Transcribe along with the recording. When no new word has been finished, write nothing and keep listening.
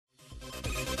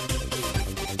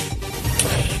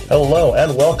Hello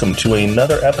and welcome to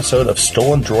another episode of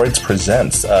Stolen Droids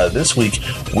Presents. This week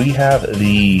we have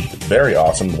the very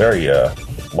awesome, very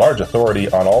large authority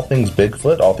on all things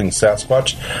Bigfoot, all things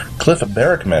Sasquatch, Cliff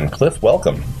Barackman. Cliff,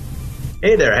 welcome.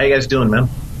 Hey there, how you guys doing, man?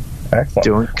 Excellent.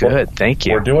 Doing good, thank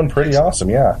you. We're doing pretty awesome,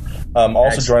 yeah.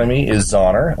 Also joining me is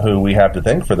Zoner, who we have to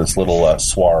thank for this little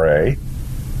soiree.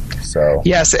 So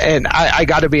yes, and I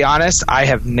got to be honest, I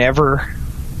have never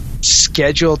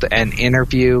scheduled an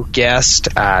interview guest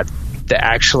that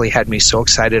actually had me so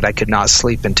excited I could not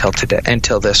sleep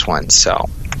until this one. So,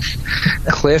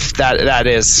 Cliff, that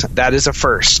is a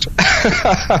first.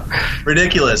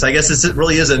 Ridiculous. I guess this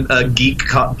really is a geek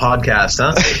podcast,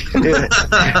 huh?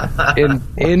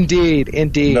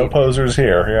 Indeed. No posers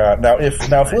here. Yeah. Now,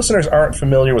 if listeners aren't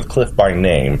familiar with Cliff by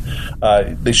name,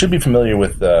 they should be familiar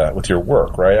with your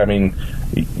work, right? I mean,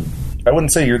 I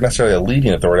wouldn't say you're necessarily a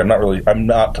leading authority. I'm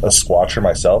not a squatcher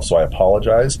myself, so I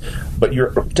apologize. But you're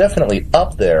definitely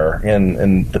up there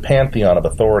in the pantheon of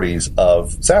authorities of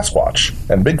Sasquatch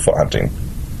and Bigfoot hunting.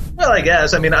 Well, I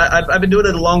guess. I mean, I've been doing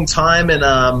it a long time, and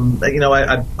I'm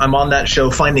on that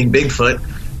show, Finding Bigfoot.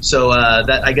 So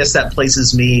that I guess that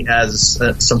places me as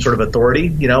some sort of authority,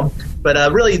 you know.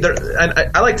 But really,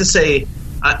 I like to say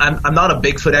I'm not a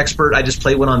Bigfoot expert. I just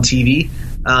play one on TV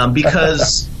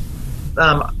because.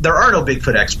 There are no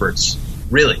Bigfoot experts,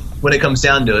 really, when it comes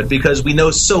down to it, because we know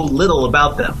so little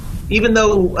about them. Even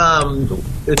though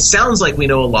it sounds like we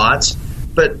know a lot,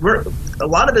 but a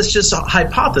lot of it's just a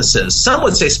hypothesis. Some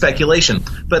would say speculation,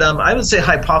 but I would say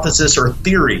hypothesis or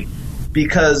theory,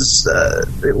 because a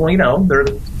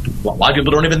lot of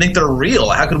people don't even think they're real.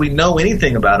 How could we know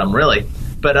anything about them, really?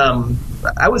 But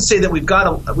I would say that we've got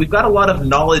a lot of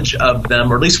knowledge of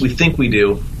them, or at least we think we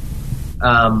do.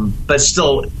 But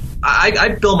still.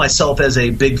 I bill myself as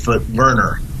a Bigfoot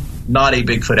learner, not a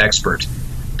Bigfoot expert,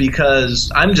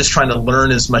 because I'm just trying to learn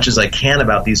as much as I can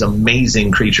about these amazing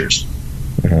creatures.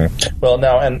 Mm-hmm. Well,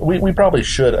 now, and we probably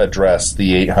should address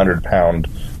the 800-pound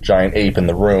giant ape in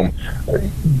the room.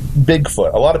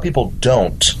 Bigfoot, a lot of people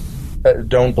don't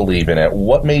believe in it.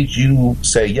 What made you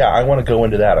say, yeah, I want to go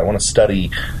into that, I want to study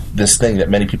this thing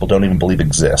that many people don't even believe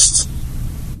exists?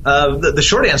 The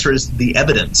short answer is the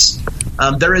evidence.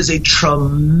 There is a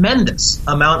tremendous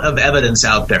amount of evidence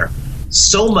out there,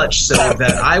 so much so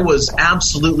that I was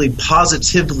absolutely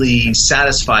positively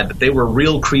satisfied that they were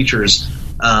real creatures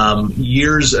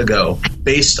years ago,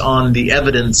 based on the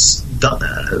evidence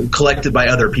collected by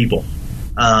other people.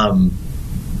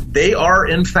 They are,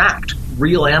 in fact,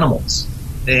 real animals.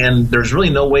 And there's really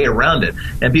no way around it.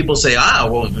 And people say, how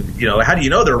do you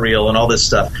know they're real and all this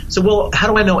stuff? So, well, how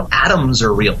do I know atoms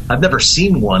are real? I've never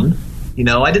seen one.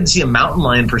 I didn't see a mountain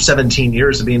lion for 17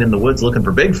 years of being in the woods looking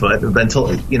for Bigfoot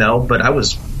until, but I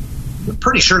was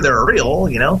pretty sure they were real,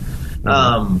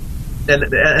 Mm-hmm.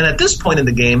 And at this point in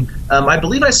the game, I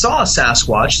believe I saw a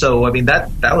Sasquatch. So, I mean,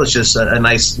 that was just a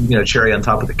nice, cherry on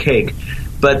top of the cake.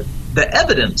 But the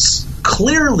evidence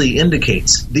clearly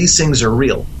indicates these things are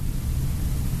real.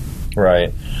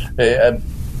 Right.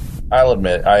 I'll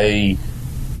admit,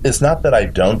 it's not that I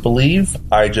don't believe,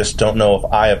 I just don't know if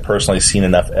I have personally seen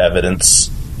enough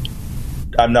evidence.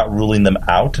 I'm not ruling them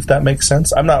out, if that makes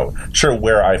sense. I'm not sure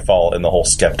where I fall in the whole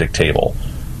skeptic table.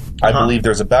 I believe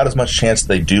there's about as much chance that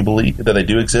they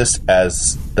do exist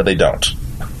as that they don't.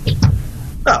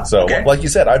 Oh, so, okay. Like you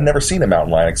said, I've never seen a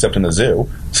mountain lion except in the zoo,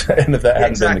 and if that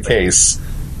hadn't been the case...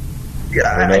 Yeah,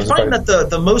 I find that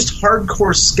the most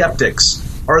hardcore skeptics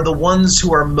are the ones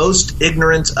who are most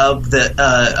ignorant of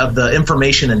the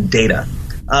information and data,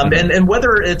 and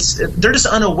whether they're just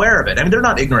unaware of it. I mean, they're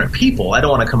not ignorant people. I don't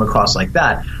want to come across like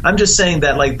that. I'm just saying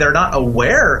that they're not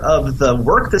aware of the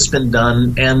work that's been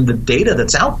done and the data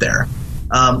that's out there.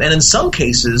 And in some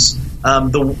cases,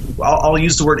 I'll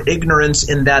use the word ignorance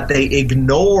in that they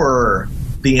ignore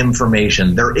the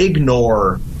information. They're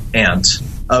ignorant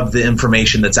of the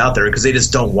information that's out there because they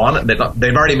just don't want it.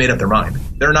 They've already made up their mind.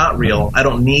 They're not real. I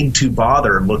don't need to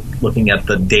bother looking at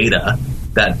the data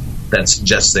that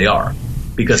suggests they are,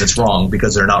 because it's wrong,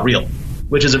 because they're not real,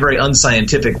 which is a very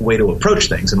unscientific way to approach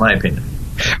things, in my opinion.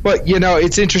 Well,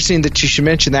 it's interesting that you should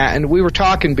mention that. And we were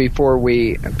talking before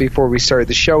we started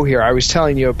the show here. I was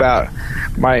telling you about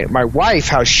my wife,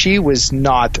 how she was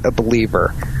not a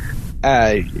believer.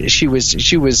 She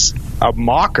was a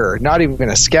mocker, not even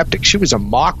a skeptic. She was a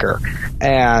mocker,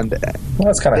 and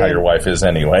that's kind of how your wife is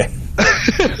anyway.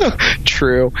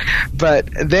 True, but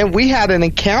then we had an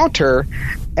encounter,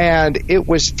 and it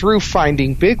was through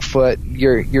Finding Bigfoot,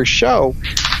 your show,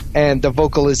 and the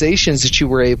vocalizations that you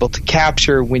were able to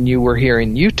capture when you were here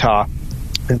in Utah,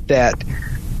 that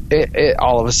it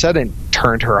all of a sudden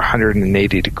turned her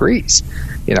 180 degrees.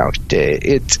 You know,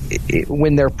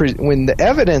 when the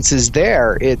evidence is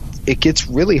there, it gets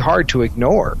really hard to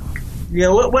ignore. Yeah,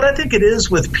 what I think it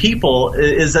is with people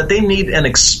is that they need an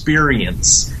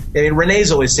experience. I mean,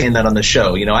 Renee's always saying that on the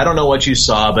show. You know, I don't know what you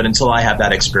saw, but until I have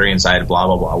that experience, I had blah,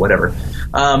 blah, blah, whatever.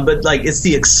 But, like, it's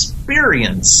the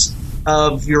experience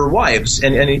of your wives.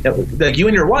 And like, you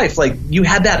and your wife, like, you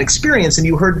had that experience and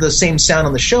you heard the same sound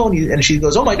on the show and she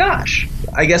goes, oh, my gosh,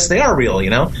 I guess they are real, you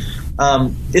know?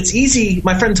 It's easy.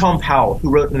 My friend Tom Powell, who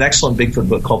wrote an excellent Bigfoot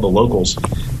book called The Locals,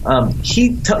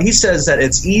 he says that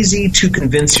it's easy to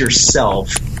convince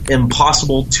yourself,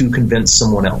 impossible to convince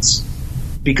someone else,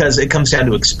 because it comes down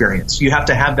to experience. You have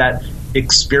to have that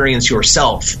experience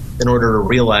yourself in order to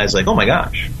realize, like, oh my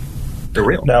gosh, they're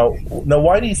real. Now,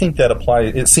 why do you think that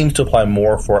applies? It seems to apply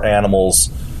more for animals,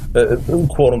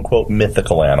 quote unquote,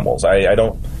 mythical animals.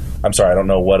 I'm sorry, I don't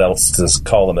know what else to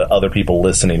call them that other people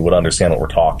listening would understand what we're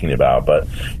talking about. But,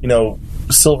 you know,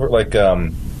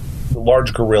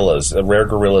 large gorillas, rare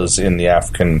gorillas in the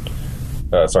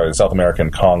South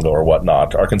American Congo or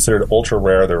whatnot, are considered ultra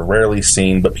rare. They're rarely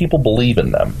seen, but people believe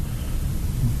in them.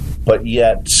 But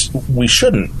yet, we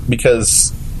shouldn't,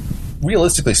 because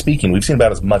realistically speaking, we've seen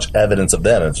about as much evidence of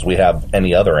them as we have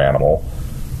any other animal.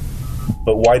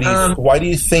 But why do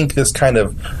you think this kind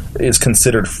of is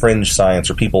considered fringe science,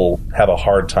 or people have a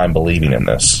hard time believing in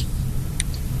this?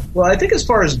 Well, I think as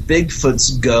far as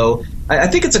Bigfoots go, I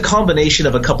think it's a combination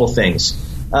of a couple things.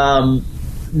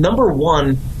 Number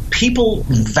one, people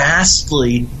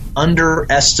vastly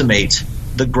underestimate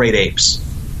the great apes.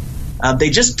 They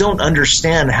just don't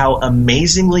understand how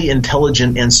amazingly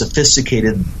intelligent and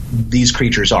sophisticated these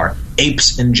creatures are.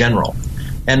 Apes in general.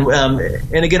 And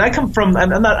again, I come from. I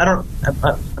don't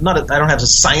have a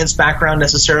science background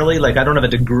necessarily. Like, I don't have a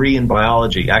degree in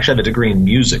biology. I actually have a degree in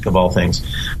music, of all things.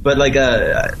 But like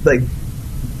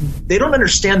they don't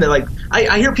understand that. Like,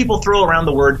 I hear people throw around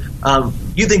the word.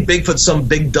 You think Bigfoot's some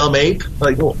big dumb ape?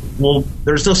 Like, well,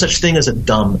 there's no such thing as a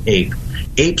dumb ape.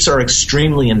 Apes are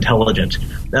extremely intelligent.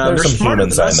 They're some smarter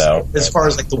humans than us, I know, as far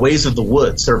as like the ways of the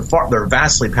woods. They're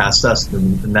vastly past us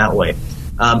in that way.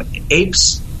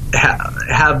 Apes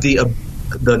have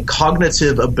the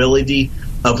cognitive ability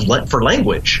for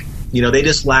language. You know, they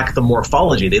just lack the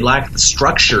morphology. They lack the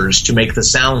structures to make the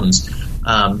sounds.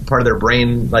 Part of their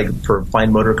brain, like for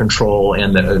fine motor control,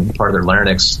 and part of their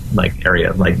larynx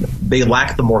area. Like, they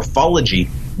lack the morphology,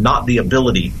 not the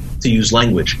ability to use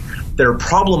language. They're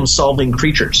problem-solving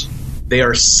creatures. They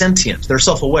are sentient. They're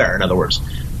self-aware, in other words.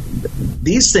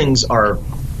 These things are,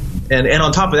 and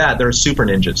on top of that, they're super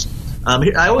ninjas.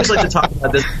 I always like to talk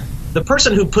about this. The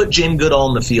person who put Jane Goodall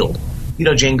in the field, you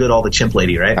know Jane Goodall, the chimp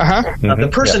lady, right? The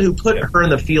person who put her in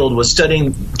the field was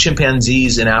studying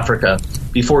chimpanzees in Africa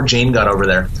before Jane got over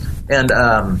there.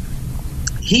 And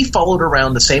he followed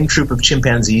around the same troop of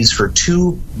chimpanzees for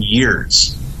 2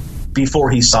 years before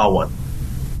he saw one.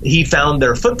 He found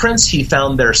their footprints, he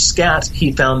found their scat,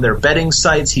 he found their bedding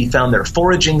sites, he found their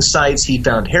foraging sites, he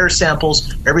found hair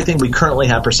samples, everything we currently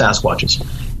have for Sasquatches.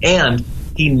 And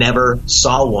he never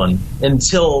saw one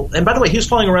until, and by the way, he was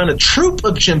following around a troop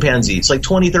of chimpanzees, like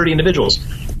 20, 30 individuals.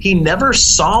 He never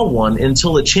saw one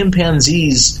until the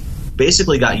chimpanzees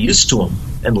basically got used to him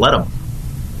and let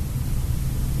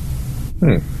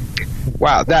him.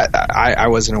 Wow, that I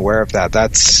wasn't aware of that.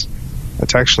 That's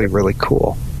actually really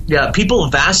cool. Yeah, people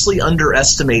vastly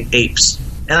underestimate apes.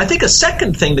 And I think a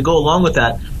second thing to go along with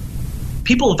that,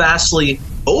 people vastly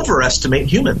overestimate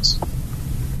humans.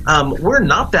 We're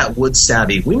not that wood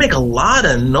savvy. We make a lot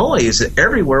of noise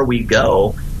everywhere we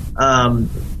go.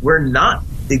 We're not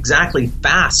exactly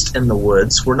fast in the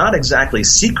woods. We're not exactly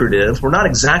secretive. We're not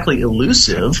exactly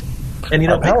elusive. And, you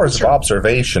know, our powers of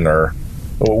observation are,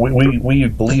 we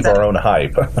believe our own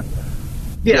hype.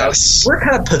 Yes. We're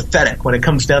kind of pathetic when it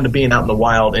comes down to being out in the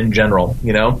wild in general,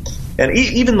 you know? And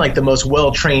even like the most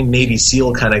well-trained Navy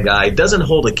SEAL kind of guy doesn't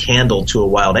hold a candle to a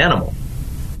wild animal,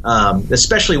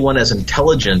 especially one as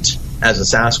intelligent as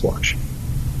a Sasquatch.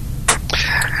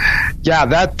 Yeah,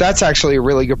 that's actually a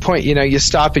really good point. You know, you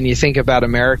stop and you think about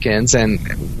Americans,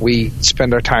 and we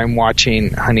spend our time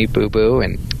watching Honey Boo Boo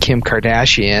and Kim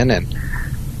Kardashian,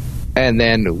 and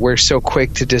then we're so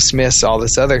quick to dismiss all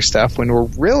this other stuff when we're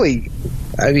really,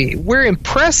 I mean, we're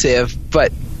impressive,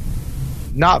 but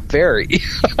not very.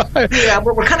 Yeah,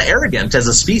 we're kind of arrogant as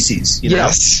a species. You know?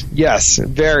 Yes,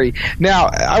 very. Now,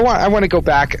 I want to go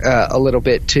back a little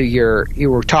bit to you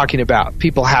were talking about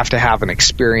people have to have an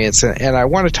experience, and I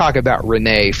want to talk about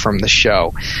Renee from the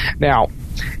show. Now,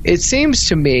 it seems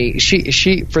to me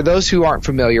she for those who aren't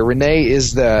familiar, Renee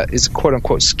is a quote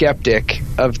unquote skeptic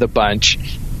of the bunch.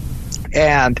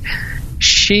 and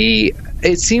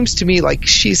it seems to me like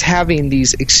she's having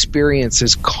these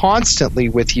experiences constantly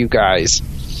with you guys.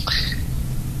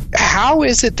 How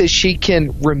is it that she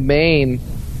can remain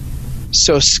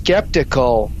so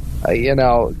skeptical?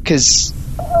 Because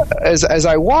as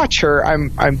I watch her,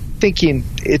 I'm thinking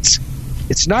it's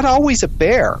not always a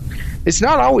bear. It's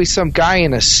not always some guy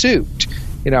in a suit.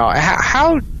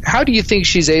 How do you think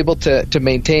she's able to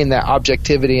maintain that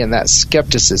objectivity and that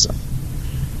skepticism?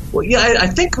 Well, yeah, I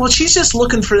think she's just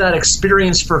looking for that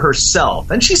experience for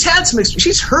herself, and she's had some.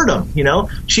 She's heard them,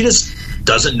 She just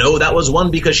doesn't know that was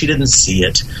one because she didn't see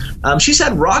it. She's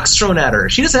had rocks thrown at her.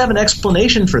 She doesn't have an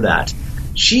explanation for that.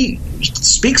 She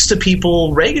speaks to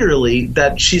people regularly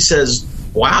that she says,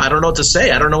 "Wow, I don't know what to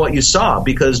say. I don't know what you saw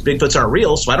because Bigfoots aren't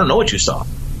real, so I don't know what you saw."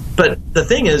 But the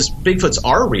thing is, Bigfoots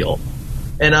are real.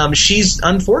 And she's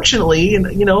unfortunately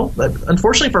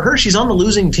for her, she's on the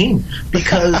losing team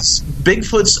because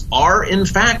Bigfoots are in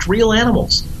fact real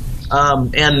animals,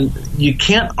 and you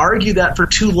can't argue that for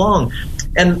too long.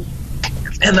 And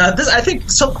I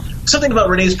think something about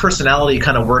Renee's personality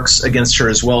kind of works against her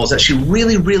as well, is that she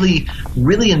really, really,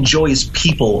 really enjoys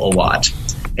people a lot,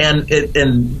 and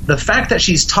the fact that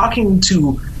she's talking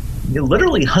to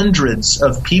literally hundreds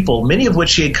of people, many of which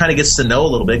she kind of gets to know a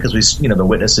little bit because the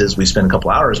witnesses, we spend a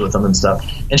couple hours with them and stuff,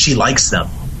 and she likes them,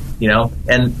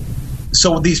 and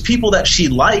so these people that she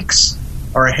likes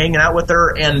are hanging out with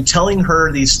her and telling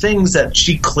her these things that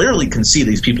she clearly can see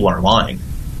these people aren't lying.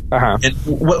 Uh-huh. And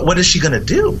what is she going to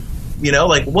do?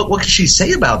 What can she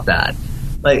say about that?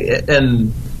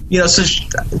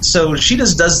 So she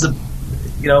just does the,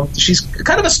 she's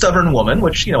kind of a stubborn woman,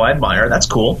 which I admire. That's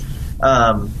cool.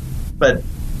 But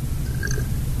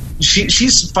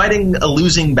she's fighting a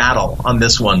losing battle on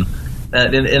this one.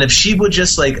 And if she would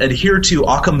just adhere to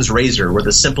Occam's razor, where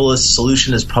the simplest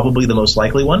solution is probably the most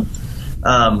likely one,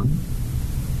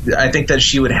 I think that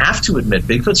she would have to admit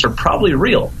Bigfoots are probably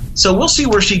real. So we'll see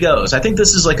where she goes. I think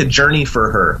this is like a journey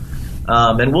for her,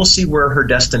 and we'll see where her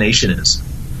destination is.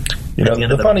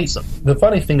 The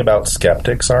funny thing about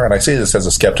skeptics are, and I say this as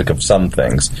a skeptic of some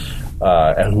things,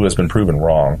 and who has been proven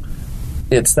wrong,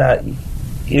 it's that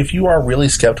if you are really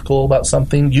skeptical about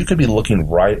something, you could be looking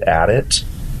right at it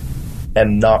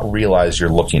and not realize you're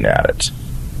looking at it.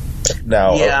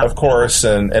 Now, of course,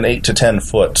 an 8 to 10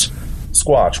 foot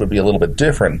Squatch would be a little bit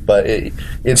different, but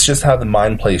it's just how the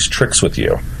mind plays tricks with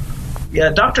you.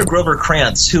 Yeah, Dr. Grover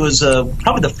Krantz, who was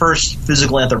probably the first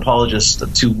physical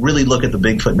anthropologist to really look at the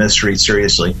Bigfoot mystery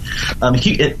seriously,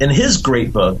 in his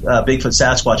great book, Bigfoot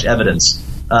Sasquatch Evidence,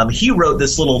 he wrote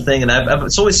this little thing, and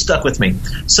it's always stuck with me.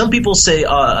 Some people say,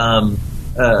 I'll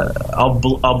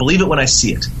believe it when I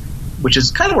see it, which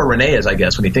is kind of where Renee is, I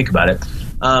guess, when you think about it.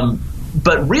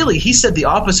 But really, he said the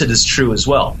opposite is true as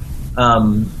well.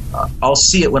 I'll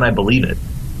see it when I believe it.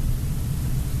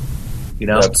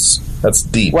 That's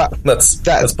deep. Well,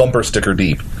 that's bumper sticker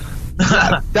deep.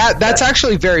 That's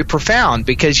actually very profound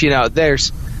because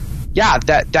that's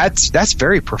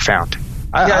very profound.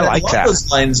 I like that.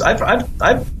 Those lines,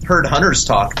 I've heard hunters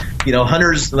talk.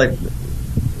 Hunters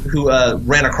who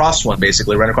ran across a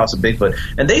Bigfoot,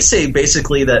 and they say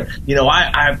basically that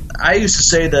I used to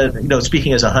say that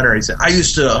speaking as a hunter, he said I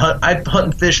hunt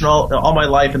and fish all my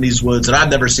life in these woods, and I've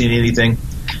never seen anything.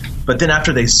 But then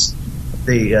after they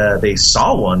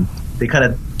saw one, they kind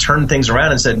of turned things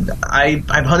around and said, I've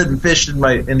hunted and fished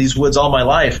in these woods all my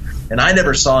life, and I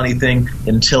never saw anything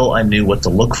until I knew what to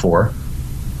look for.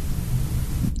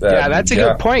 That's a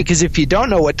good point, because if you don't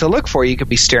know what to look for, you could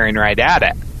be staring right at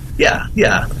it. Yeah,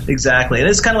 exactly. And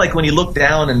it's kind of like when you look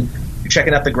down and you're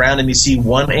checking out the ground and you see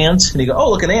one ant, and you go, oh,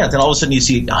 look, an ant, and all of a sudden you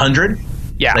see 100.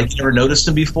 Yeah. Like you never noticed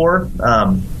them before.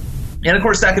 And of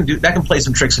course, that can play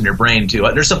some tricks in your brain too.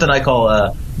 There's something I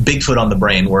call Bigfoot on the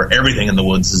brain, where everything in the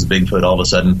woods is Bigfoot all of a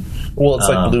sudden. Well, it's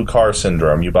like blue car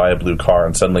syndrome. You buy a blue car,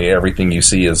 and suddenly everything you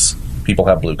see is people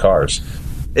have blue cars.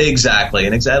 Exactly,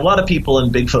 and a lot of people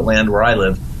in Bigfoot land where I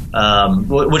live,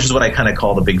 which is what I kind of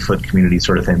call the Bigfoot community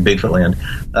sort of thing, Bigfoot land.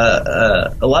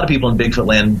 A lot of people in Bigfoot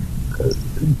land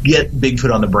get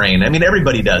Bigfoot on the brain. I mean,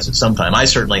 everybody does at some time. I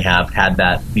certainly have had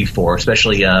that before,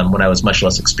 especially when I was much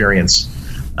less experienced.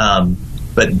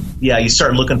 But yeah, you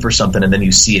start looking for something and then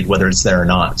you see it, whether it's there or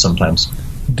not sometimes.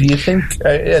 Do you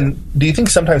think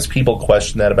sometimes people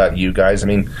question that about you guys? I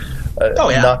mean,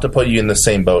 not to put you in the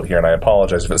same boat here, and I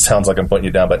apologize if it sounds like I'm putting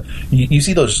you down, but you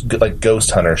see those like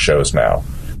ghost hunter shows now,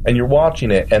 and you're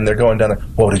watching it and they're going down,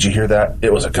 whoa, did you hear that?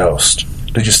 It was a ghost.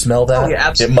 Did you smell that? Oh, yeah,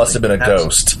 absolutely. It must have been a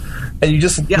ghost. And you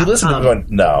listen to them going,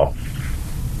 no.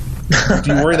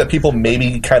 Do you worry that people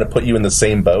maybe kind of put you in the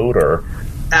same boat, or?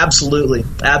 Absolutely.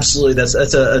 That's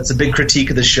a big critique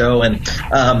of the show, and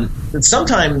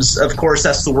sometimes, of course,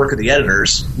 that's the work of the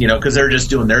editors, because they're just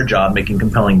doing their job, making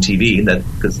compelling TV.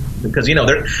 Because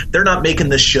they're not making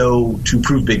this show to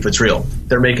prove Bigfoot's real.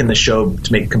 They're making the show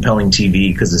to make compelling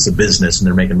TV because it's a business and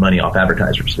they're making money off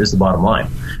advertisers. Is the bottom line,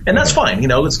 and that's fine.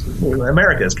 It's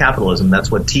America, it's capitalism. That's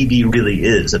what TV really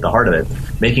is at the heart of it,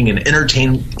 making an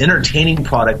entertaining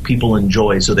product people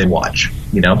enjoy, so they watch.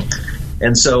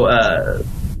 And so.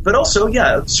 But also,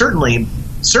 yeah, certainly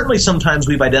sometimes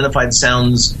we've identified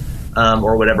sounds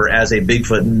or whatever as a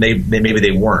Bigfoot, and maybe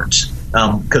they weren't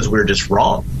because we're just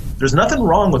wrong. There's nothing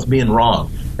wrong with being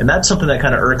wrong, and that's something that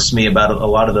kind of irks me about a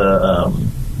lot of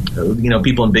the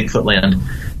people in Bigfoot land,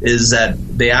 is that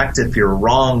they act if you're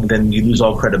wrong, then you lose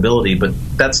all credibility. But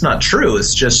that's not true.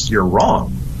 It's just you're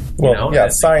wrong. Well, yeah,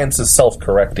 science is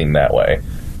self-correcting that way.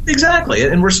 Exactly,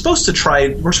 and we're supposed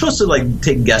to like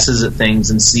take guesses at things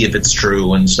and see if it's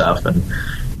true and stuff, and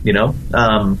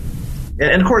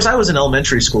and of course I was an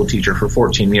elementary school teacher for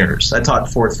 14 years. I taught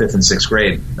 4th, 5th, and 6th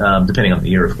grade, depending on the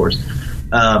year, of course,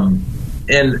 and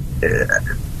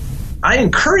I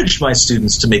encouraged my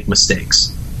students to make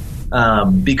mistakes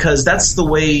because that's the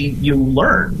way you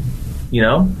learn.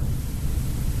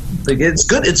 Like it's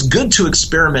good to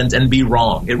experiment and be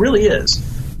wrong. It really is.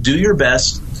 Do your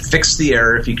best. Fix the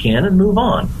error if you can, and move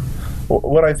on.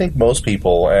 What I think most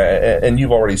people, and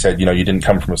you've already said, you didn't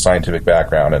come from a scientific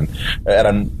background, and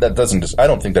that doesn't. I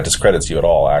don't think that discredits you at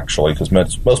all, actually, because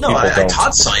most people don't. I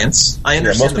taught science. I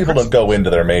understand. Most people don't go into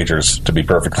their majors, to be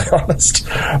perfectly honest.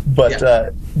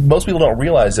 But most people don't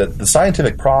realize that the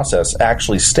scientific process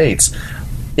actually states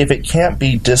if it can't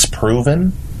be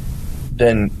disproven,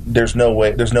 then there's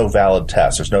no valid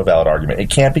test. There's no valid argument. It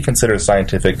can't be considered a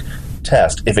scientific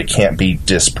test if it can't be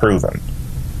disproven.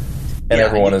 And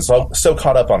everyone is so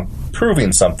caught up on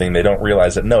proving something, they don't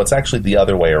realize that, no, it's actually the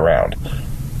other way around.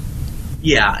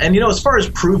 Yeah, and as far as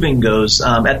proving goes,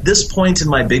 at this point in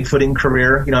my Bigfooting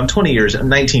career, I'm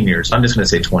 19 years. I'm just going to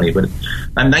say 20, but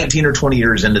I'm 19 or 20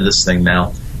 years into this thing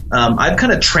now. I've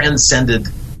kind of transcended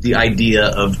the idea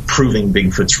of proving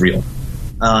Bigfoot's real.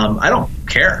 I don't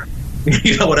care,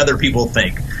 what other people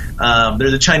think.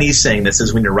 There's a Chinese saying that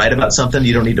says when you're right about something,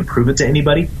 you don't need to prove it to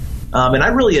anybody. And I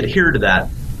really adhere to that.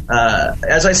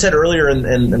 As I said earlier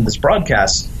in this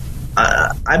broadcast,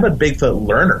 I'm a Bigfoot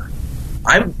learner.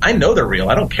 I know they're real.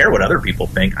 I don't care what other people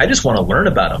think. I just want to learn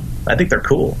about them. I think they're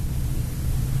cool.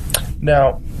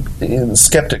 Now,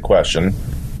 skeptic question,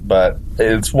 but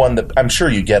it's one that I'm sure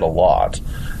you get a lot.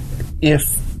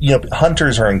 If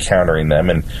hunters are encountering them,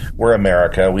 and we're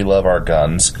America, we love our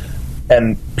guns,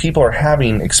 and people are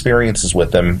having experiences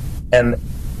with them, and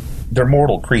they're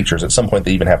mortal creatures. At some point,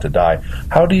 they even have to die.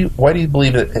 Why do you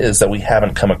believe it is that we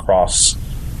haven't come across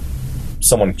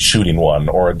someone shooting one,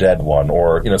 or a dead one,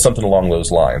 or something along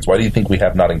those lines? Why do you think we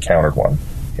have not encountered one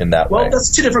in that way? Well, that's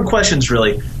two different questions,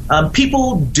 really.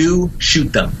 People do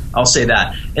shoot them. I'll say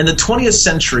that. In the 20th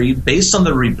century, based on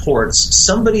the reports,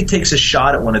 somebody takes a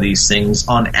shot at one of these things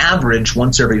on average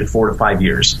once every 4 to 5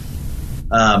 years.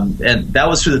 And that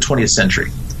was through the 20th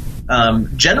century.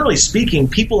 Generally speaking,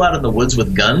 people out in the woods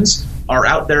with guns are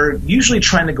out there usually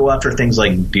trying to go after things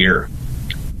like deer.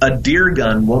 A deer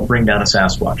gun won't bring down a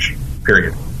Sasquatch,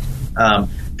 period.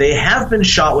 They have been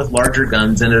shot with larger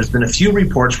guns, and there's been a few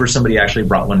reports where somebody actually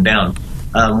brought one down.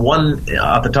 One,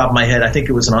 off the top of my head, I think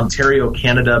it was in Ontario,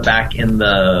 Canada, back in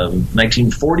the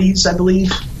 1940s, I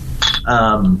believe.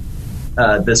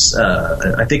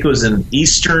 I think it was an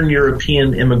Eastern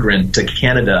European immigrant to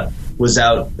Canada, was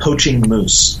out poaching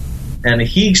moose. And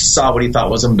he saw what he thought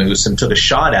was a moose and took a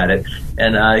shot at it.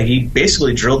 And he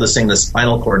basically drilled this thing in the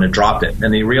spinal cord and dropped it.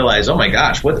 And he realized, oh my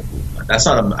gosh, that's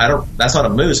not a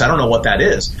moose. I don't know what that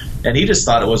is. And he just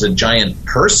thought it was a giant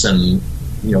person,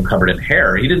 covered in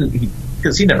hair.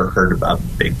 Because he never heard about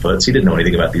Bigfoots. He didn't know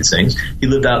anything about these things. He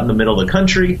lived out in the middle of the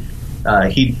country.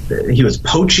 He was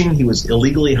poaching. He was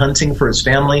illegally hunting for his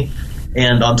family.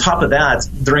 And on top of that,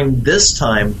 during this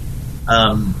time,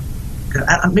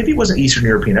 maybe he wasn't Eastern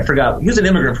European. I forgot. He was an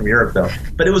immigrant from Europe, though.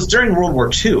 But it was during World War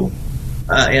II.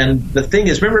 And the thing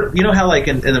is, remember, how like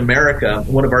in America,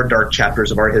 one of our dark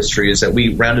chapters of our history is that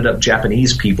we rounded up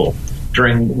Japanese people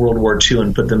during World War II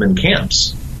and put them in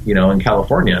camps, in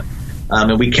California.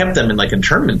 And we kept them in like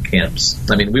internment camps.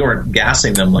 I mean, we weren't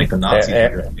gassing them like the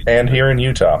Nazis. And here in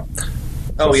Utah.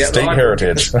 Oh, yeah. State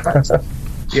heritage.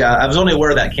 Yeah, I was only aware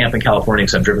of that camp in California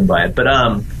because I've driven by it. But,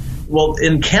 well,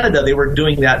 in Canada, they were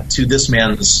doing that to this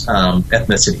man's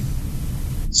ethnicity.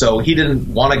 So he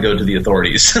didn't want to go to the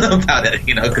authorities about it,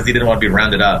 because he didn't want to be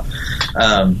rounded up.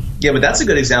 Yeah, but that's a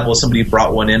good example of somebody who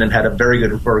brought one in and had a very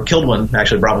good, or killed one,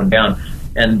 actually brought one down,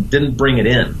 and didn't bring it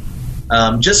in.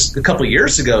 Just a couple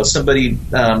years ago, somebody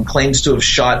claims to have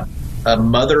shot a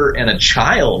mother and a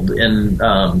child in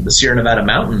the Sierra Nevada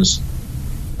mountains.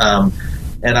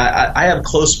 And I have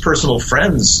close personal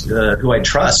friends who I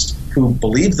trust who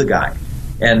believe the guy.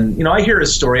 And, I hear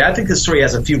his story. I think his story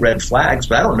has a few red flags,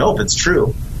 but I don't know if it's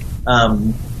true.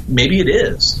 Maybe it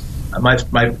is. A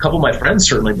couple of my friends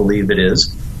certainly believe it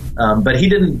is. But he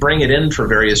didn't bring it in for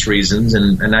various reasons.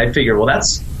 And I figure, well,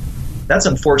 that's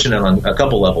unfortunate on a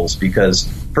couple levels because,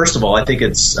 first of all, I think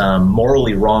it's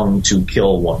morally wrong to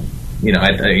kill one.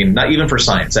 I mean, not even for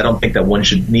science. I don't think that one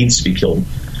needs to be killed.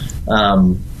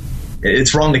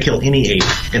 It's wrong to kill any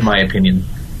ape, in my opinion.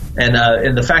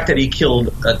 And the fact that he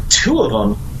killed 2 of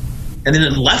them and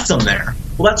then left them there,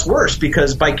 well, that's worse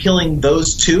because by killing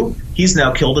those 2, he's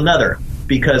now killed another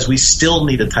because we still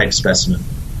need a type specimen.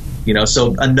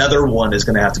 So another one is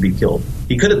going to have to be killed.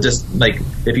 He could have just,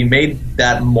 if he made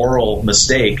that moral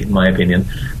mistake, in my opinion,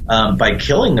 by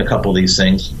killing a couple of these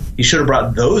things, he should have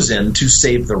brought those in to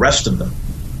save the rest of them.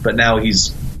 But now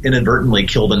he's inadvertently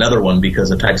killed another one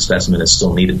because a type specimen is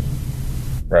still needed.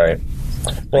 Right.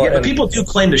 Well, but people do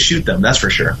claim to shoot them, that's for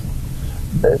sure.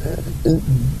 The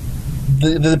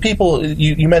people,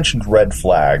 you mentioned red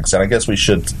flags, and I guess we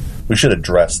should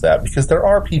address that because there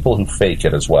are people who fake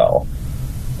it as well.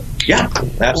 Yeah,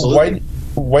 absolutely.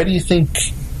 Why do you think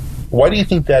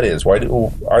that is?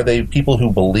 Are they people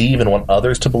who believe and want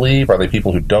others to believe? Are they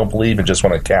people who don't believe and just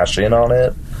want to cash in on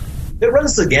it? It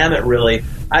runs the gamut, really.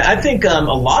 I think a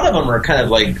lot of them are kind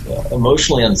of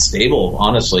emotionally unstable,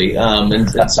 honestly, in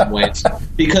some ways,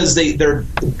 because they're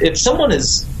if someone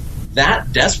is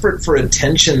that desperate for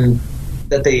attention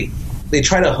that they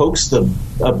try to hoax a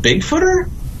Bigfooter,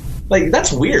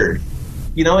 that's weird.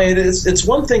 It's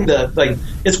one thing to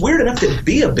it's weird enough to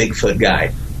be a Bigfoot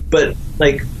guy, but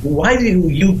why do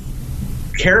you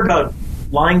care about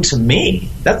lying to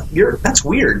me? That's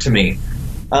weird to me.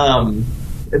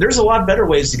 There's a lot better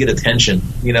ways to get attention.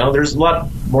 There's a lot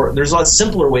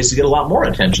simpler ways to get a lot more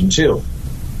attention too.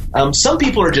 Some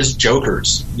people are just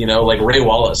jokers. Like Ray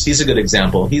Wallace. He's a good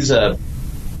example. He's that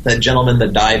gentleman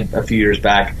that died a few years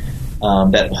back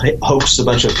that hoaxed a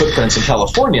bunch of footprints in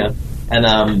California.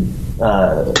 And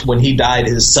when he died,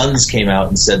 his sons came out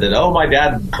and said that, my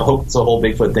dad hoaxed the whole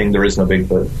Bigfoot thing. There is no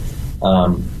Bigfoot.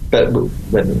 But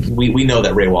we know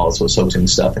that Ray Wallace was hoaxing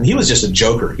stuff, and he was just a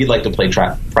joker. He liked to play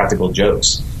practical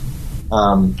jokes.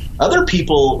 Other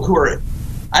people who are,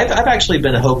 I've actually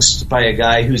been hoaxed by a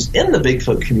guy who's in the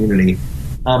Bigfoot community.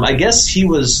 I guess he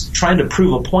was trying to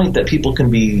prove a point that people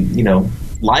can be,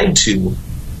 lied to.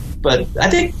 But I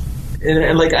think,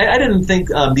 I didn't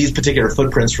think these particular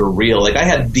footprints were real. I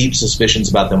had deep suspicions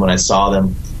about them when I saw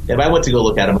them. And I went to go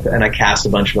look at them, and I cast a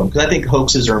bunch of them because I think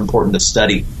hoaxes are important to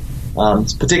study.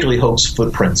 Particularly hoax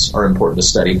footprints are important to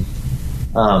study.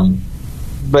 I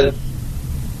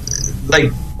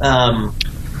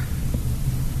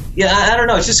don't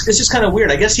know. It's just kind of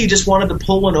weird. I guess he just wanted to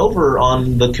pull one over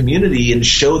on the community and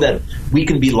show that we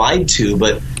can be lied to.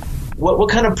 But what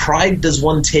kind of pride does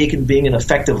one take in being an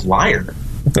effective liar?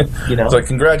 It's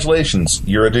congratulations,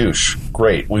 you're a douche.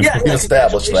 Great, we've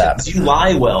established that. You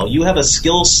lie well. You have a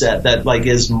skill set that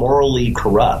is morally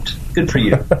corrupt. Good for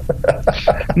you.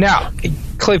 Now,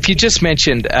 Cliff, you just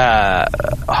mentioned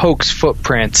hoax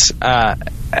footprints. Are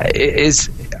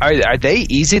they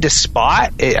easy to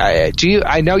spot?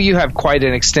 I know you have quite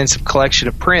an extensive collection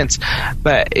of prints,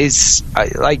 but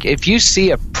if you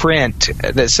see a print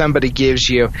that somebody gives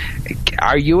you,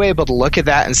 are you able to look at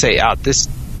that and say,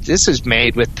 this is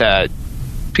made with a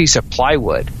piece of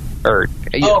plywood?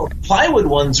 Plywood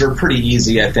ones are pretty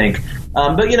easy, I think.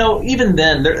 But even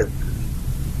then,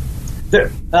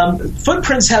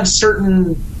 footprints have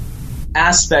certain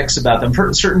aspects about them,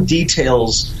 certain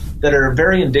details that are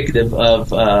very indicative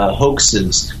of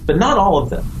hoaxes, but not all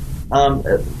of them.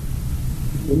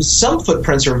 Some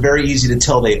footprints are very easy to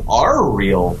tell they are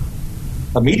real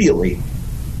immediately,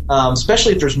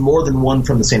 especially if there's more than one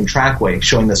from the same trackway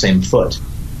showing the same foot.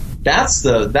 That's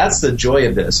the joy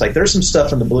of this. There's some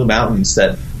stuff in the Blue Mountains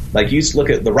that, you look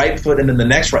at the right foot and then the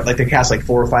next right, they cast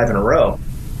 4 or 5 in a row.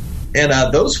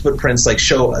 And those footprints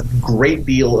show a great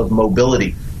deal of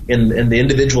mobility in the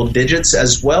individual digits,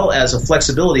 as well as a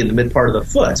flexibility in the mid part of the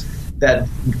foot that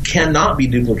cannot be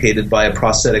duplicated by a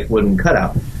prosthetic wooden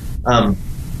cutout.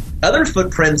 Other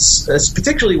footprints,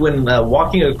 particularly when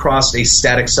walking across a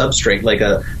static substrate, like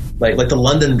the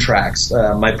London tracks,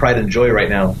 my pride and joy right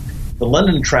now. The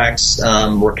London tracks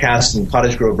were cast in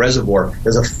Cottage Grove Reservoir.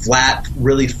 There's a flat,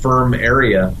 really firm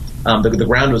area. The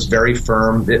ground was very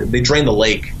firm. They drained the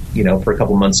lake. for a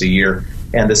couple months a year.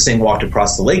 And this thing walked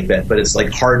across the lake bed, but it's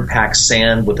like hard packed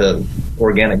sand with a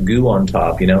organic goo on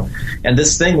top, And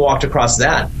this thing walked across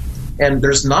that, and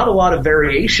there's not a lot of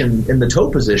variation in the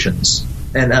toe positions.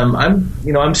 And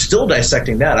I'm still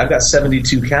dissecting that. I've got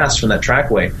 72 casts from that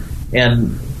trackway,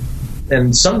 and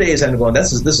some days I'm going,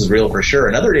 this is real for sure.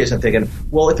 And other days I'm thinking,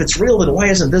 well, if it's real, then why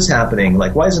isn't this happening?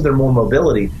 Like, why isn't there more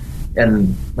mobility?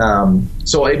 And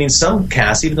so, some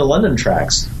casts, even the London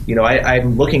tracks,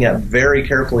 I'm looking at very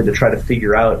carefully to try to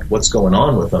figure out what's going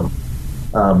on with them.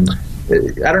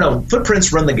 I don't know.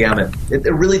 Footprints run the gamut.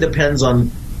 It really depends on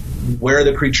where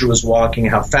the creature was walking,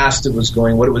 how fast it was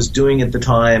going, what it was doing at the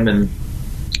time, and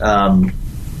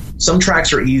some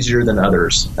tracks are easier than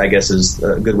others, I guess is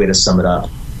a good way to sum it up,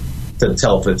 to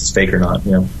tell if it's fake or not.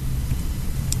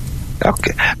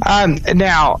 Okay.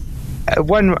 Now,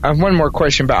 one more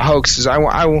question about hoaxes.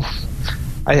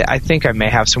 I think I may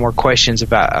have some more questions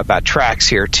about tracks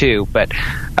here too, but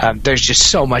there's just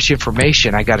so much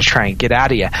information I got to try and get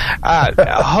out of you.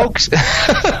 Hoax.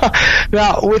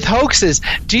 Now, with hoaxes,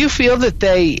 do you feel that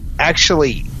they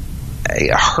actually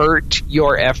hurt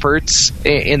your efforts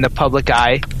in the public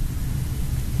eye?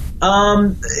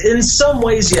 In some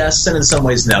ways, yes, and in some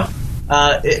ways, no.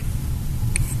 I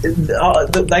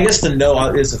guess the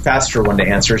no is a faster one to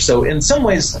answer. So in some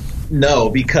ways, no,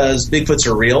 because Bigfoots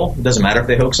are real. It doesn't matter if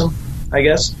they hoax them, I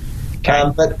guess. Okay.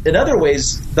 But in other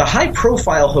ways, the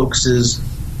high-profile hoaxes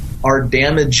are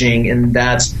damaging in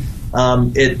that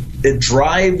it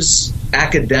drives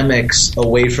academics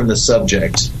away from the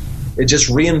subject. It just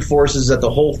reinforces that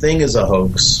the whole thing is a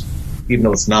hoax, even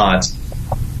though it's not.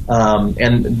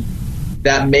 And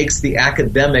that makes the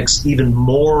academics even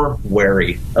more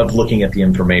wary of looking at the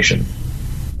information.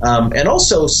 And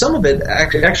also, some of it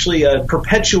actually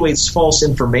perpetuates false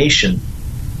information.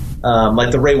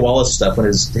 Like the Ray Wallace stuff, when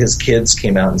his kids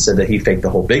came out and said that he faked the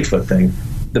whole Bigfoot thing.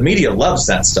 The media loves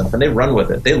that stuff, and they run with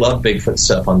it. They love Bigfoot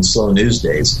stuff on slow news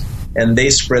days, and they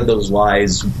spread those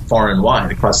lies far and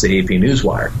wide across the AP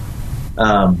Newswire.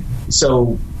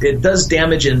 So it does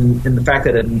damage in the fact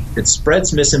that it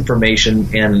spreads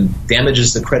misinformation and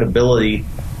damages the credibility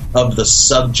of the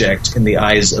subject in the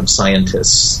eyes of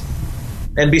scientists.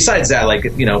 And besides that,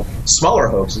 smaller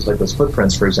hoaxes like those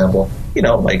footprints, for example,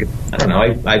 I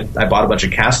bought a bunch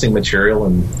of casting material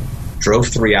and drove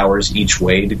 3 hours each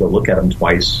way to go look at them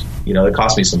twice. It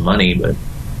cost me some money, but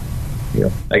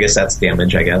I guess that's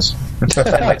damage, I guess.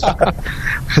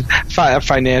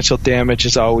 Financial damage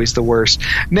is always the worst.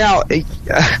 Now,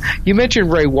 you mentioned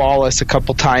Ray Wallace a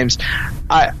couple times.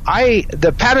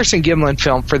 The Patterson-Gimlin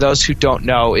film, for those who don't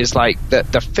know, is like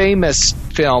the famous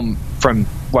film from,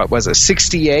 what was it,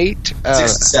 68?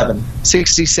 67.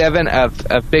 67 of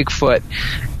Bigfoot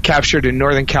captured in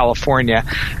Northern California.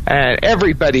 And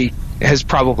everybody has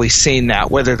probably seen that,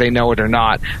 whether they know it or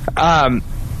not.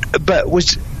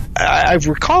 But I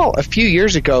recall a few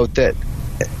years ago that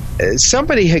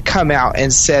somebody had come out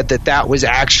and said that was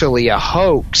actually a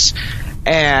hoax,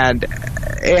 and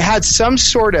it had some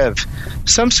sort of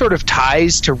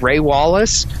ties to Ray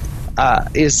Wallace.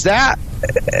 Is that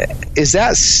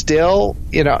still,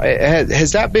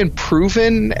 has that been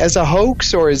proven as a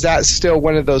hoax, or is that still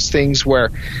one of those things where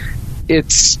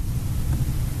it's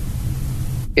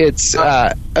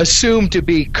assumed to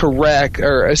be correct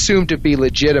or assumed to be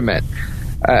legitimate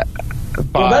by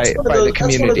the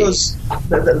community?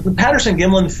 The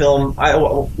Patterson-Gimlin film,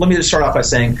 let me just start off by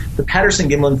saying the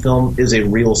Patterson-Gimlin film is a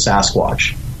real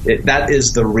Sasquatch. That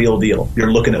is the real deal.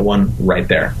 You're looking at one right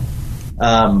there.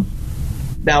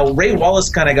 Now, Ray Wallace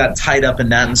kind of got tied up in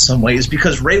that in some ways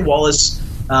because Ray Wallace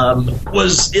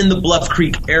was in the Bluff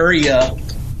Creek area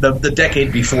the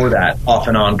decade before that, off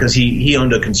and on, because he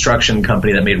owned a construction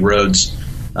company that made roads.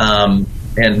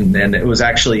 And it was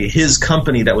actually his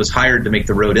company that was hired to make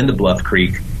the road into Bluff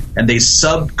Creek, and they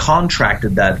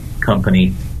subcontracted that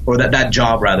company, or that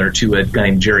job rather, to a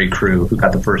guy named Jerry Crew, who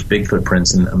got the first Bigfoot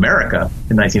prints in America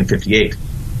in 1958.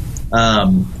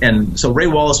 And so Ray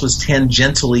Wallace was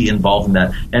tangentially involved in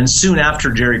that. And soon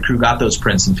after Jerry Crew got those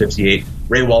prints in 58,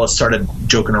 Ray Wallace started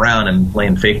joking around and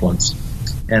laying fake ones.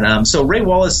 And so Ray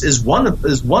Wallace is one of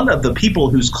the people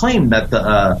who's claimed that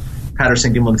the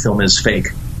Patterson-Gimlin film is fake.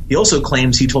 He also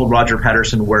claims he told Roger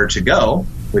Patterson where to go,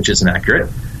 which isn't accurate.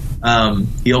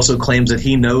 He also claims that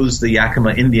he knows the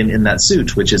Yakima Indian in that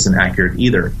suit, which isn't accurate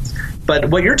either. But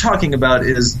what you're talking about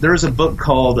is there's a book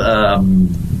called I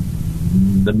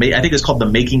think it's called The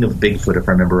Making of Bigfoot, if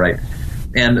I remember right.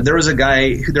 And there is a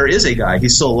guy,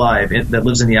 he's still alive, that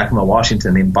lives in Yakima,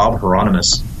 Washington, named Bob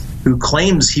Hieronymus, who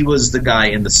claims he was the guy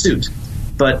in the suit.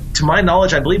 But to my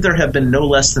knowledge, I believe there have been no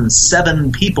less than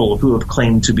 7 people who have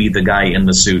claimed to be the guy in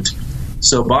the suit.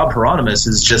 So Bob Hieronymus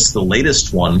is just the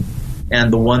latest one,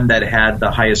 and the one that had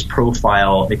the highest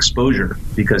profile exposure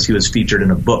because he was featured in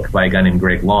a book by a guy named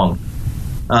Greg Long.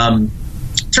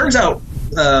 Turns out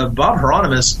Bob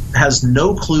Hieronymus has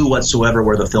no clue whatsoever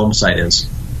where the film site is.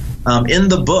 In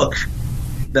the book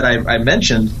that I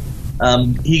mentioned,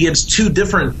 he gives two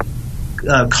different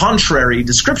contrary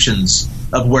descriptions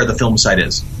of where the film site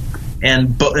is.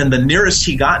 And the nearest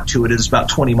he got to it is about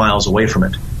 20 miles away from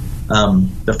it.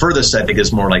 The furthest, I think,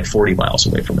 is more like 40 miles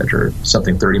away from it, or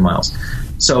something, 30 miles.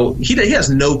 So he has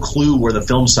no clue where the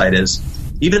film site is,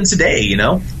 even today,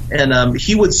 And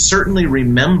he would certainly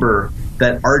remember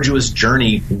that arduous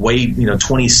journey way,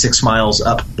 26 miles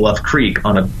up Bluff Creek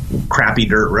on a crappy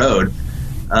dirt road.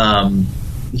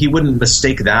 He wouldn't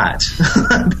mistake that,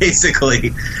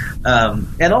 basically.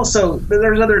 And also,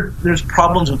 there's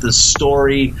problems with the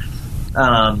story.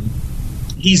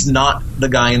 He's not the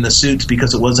guy in the suit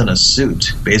because it wasn't a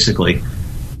suit, basically.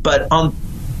 But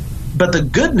the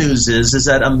good news is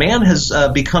that a man has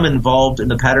become involved in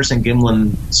the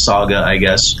Patterson-Gimlin saga, I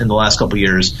guess, in the last couple of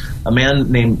years. A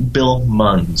man named Bill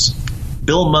Munns.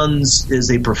 Bill Munns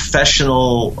is a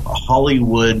professional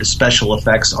Hollywood special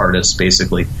effects artist,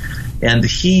 basically. And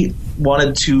he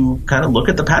wanted to kind of look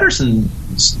at the Patterson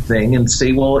thing and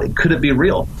say, well, could it be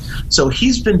real? So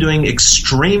he's been doing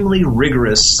extremely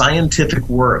rigorous scientific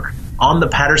work on the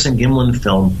Patterson-Gimlin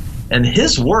film. And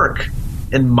his work,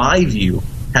 in my view,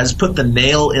 has put the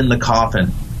nail in the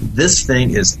coffin. This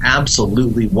thing is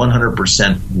absolutely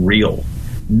 100% real.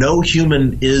 No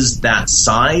human is that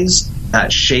size,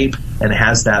 that shape, and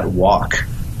has that walk.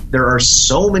 There are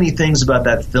so many things about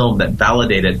that film that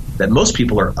validate it that most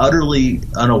people are utterly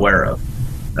unaware of.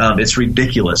 It's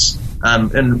ridiculous.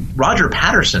 And Roger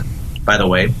Patterson, by the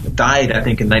way, died, I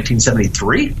think, in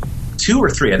 1973, 2 or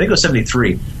 3, I think it was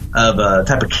 73, of a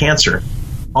type of cancer.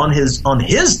 On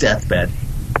his deathbed,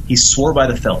 he swore by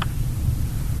the film.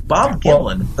 Bob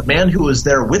Gimlin, the man who was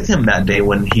there with him that day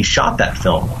when he shot that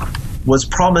film, was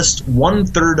promised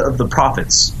 1/3 of the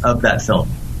profits of that film.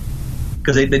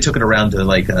 Because they took it around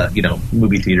to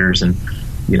movie theaters and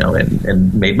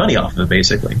made money off of it,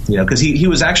 basically. Because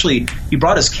he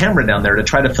brought his camera down there to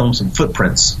try to film some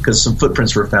footprints, because some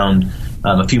footprints were found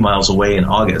a few miles away in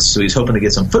August. So he's hoping to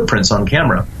get some footprints on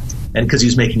camera, and because he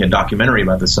was making a documentary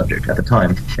about the subject at the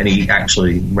time, and he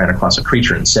actually ran across a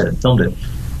creature instead and filmed it.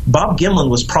 Bob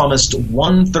Gimlin was promised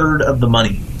 1/3 of the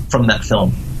money from that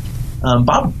film.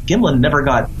 Bob Gimlin never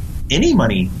got any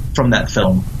money from that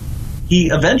film. He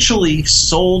eventually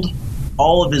sold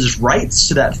all of his rights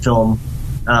to that film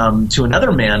to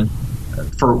another man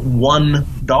for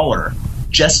 $1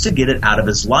 just to get it out of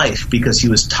his life because he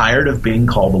was tired of being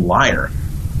called a liar.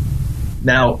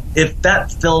 Now, if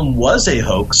that film was a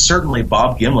hoax, certainly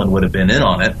Bob Gimlin would have been in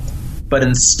on it. But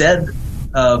instead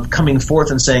of coming forth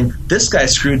and saying, this guy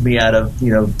screwed me out of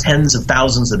tens of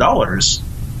thousands of dollars,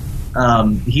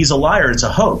 he's a liar, it's a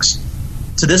hoax.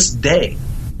 To this day,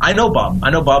 I know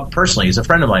Bob personally. He's a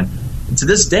friend of mine. And to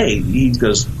this day, he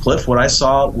goes, Cliff, what I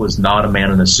saw was not a man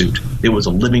in a suit. It was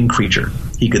a living creature.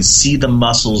 He could see the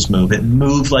muscles move. It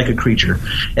moved like a creature.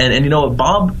 And you know what,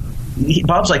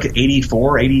 Bob's like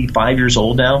 84, 85 years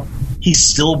old now. He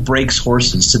still breaks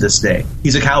horses to this day.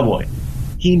 He's a cowboy.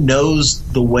 He knows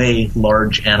the way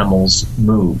large animals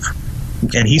move.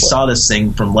 And he saw this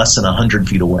thing from less than 100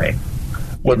 feet away.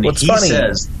 What's he funny,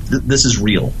 says, this is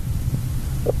real.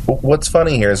 What's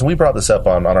funny here is we brought this up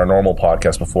on our normal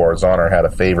podcast before. Zoner had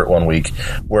a favorite one week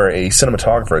where a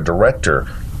cinematographer, a director,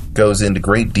 goes into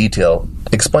great detail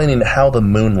explaining how the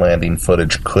moon landing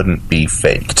footage couldn't be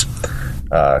faked.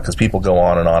 Because people go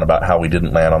on and on about how we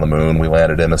didn't land on the moon. We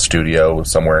landed in a studio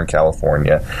somewhere in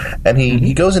California. And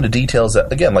he goes into details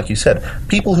that, again, like you said,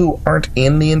 people who aren't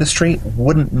in the industry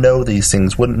wouldn't know these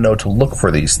things, wouldn't know to look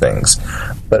for these things.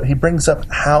 But he brings up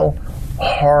how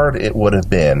hard it would have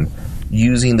been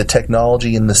using the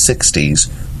technology in the 60s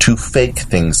to fake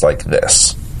things like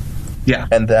this. Yeah.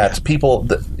 And that people,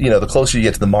 the closer you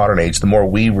get to the modern age, the more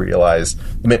we realize,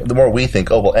 the more we think,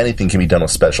 oh, well, anything can be done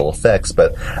with special effects.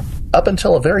 But up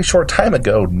until a very short time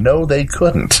ago, no, they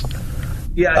couldn't.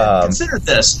 Yeah, consider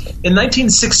this. In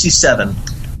 1967,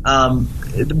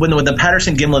 when the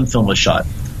Patterson-Gimlin film was shot,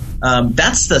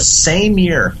 that's the same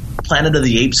year Planet of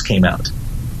the Apes came out.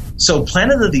 So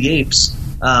Planet of the Apes,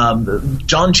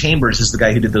 John Chambers is the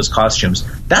guy who did those costumes.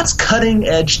 That's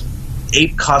cutting-edge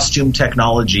ape costume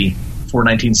technology for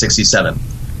 1967.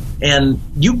 And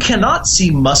you cannot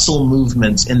see muscle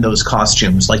movements in those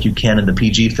costumes like you can in the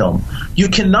PG film. You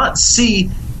cannot see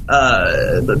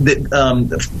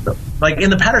like in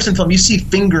the Patterson film, you see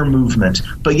finger movement,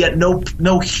 but yet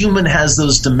no human has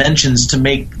those dimensions to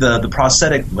make the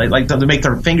prosthetic, like to make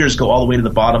their fingers go all the way to the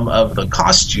bottom of the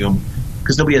costume,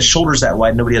 because nobody has shoulders that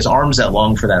wide, nobody has arms that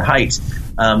long for that height.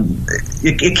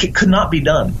 It could not be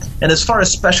done. And as far as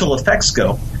special effects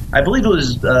go, I believe it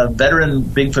was veteran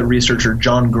Bigfoot researcher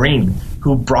John Green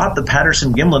who brought the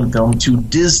Patterson-Gimlin film to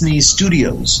Disney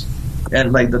Studios,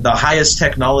 and like the highest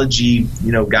technology,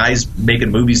 guys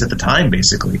making movies at the time,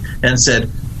 basically, and said,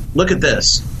 "Look at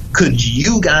this. Could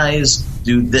you guys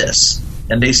do this?"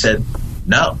 And they said,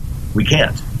 "No, we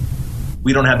can't.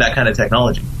 We don't have that kind of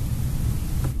technology."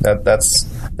 That's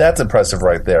impressive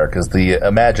right there, because the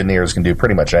Imagineers can do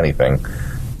pretty much anything.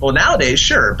 Well, nowadays,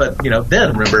 sure, but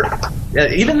then remember,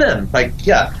 even then,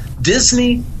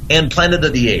 Disney and Planet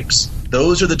of the Apes.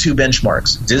 Those are the two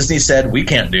benchmarks. Disney said we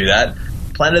can't do that.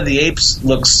 Planet of the Apes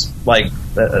looks like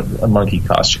a monkey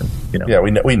costume. Yeah,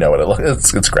 we know it.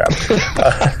 It's crap.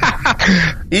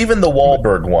 Even the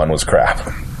Wahlberg one was crap.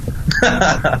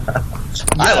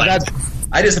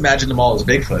 I just imagined them all as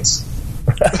Bigfoots.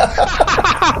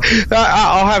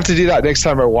 I'll have to do that next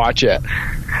time I watch it.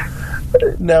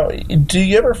 Now, do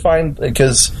you ever find,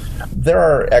 because there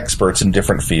are experts in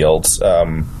different fields,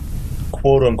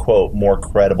 quote-unquote more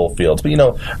credible fields, but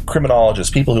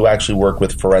criminologists, people who actually work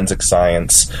with forensic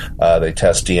science, they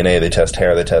test DNA, they test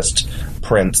hair, they test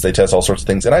prints, they test all sorts of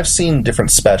things, and I've seen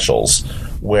different specials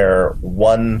where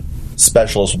one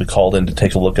specialist will be called in to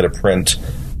take a look at a print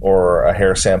or a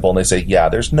hair sample, and they say, yeah,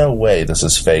 there's no way this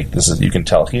is fake. You can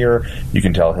tell here, you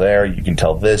can tell there, you can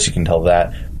tell this, you can tell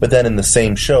that. But then in the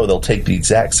same show, they'll take the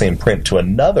exact same print to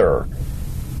another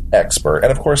expert.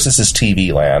 And of course, this is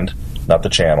TV land, not the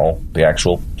channel, the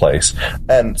actual place.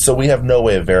 And so we have no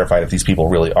way of verifying if these people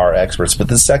really are experts. But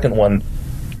the second one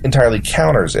entirely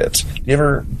counters it. Do you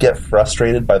ever get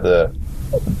frustrated by the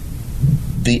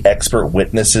expert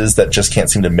witnesses that just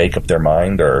can't seem to make up their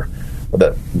mind, or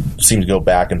that seem to go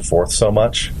back and forth so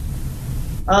much?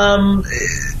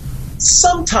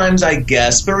 Sometimes, I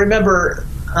guess, but remember,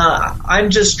 I'm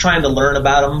just trying to learn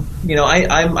about them.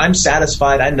 I'm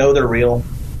satisfied. I know they're real.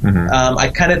 Mm-hmm. I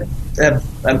kind of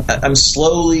I'm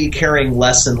slowly caring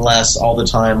less and less all the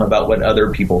time about what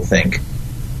other people think.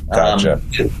 Gotcha.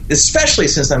 Especially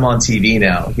since I'm on TV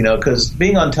now, because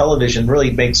being on television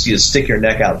really makes you stick your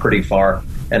neck out pretty far,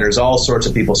 and there's all sorts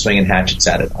of people swinging hatchets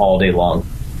at it all day long.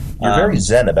 You're very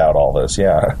zen about all this,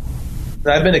 yeah.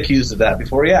 I've been accused of that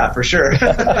before, yeah, for sure.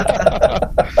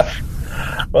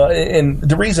 Well, and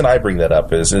the reason I bring that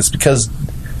up is because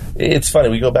it's funny.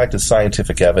 We go back to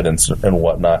scientific evidence and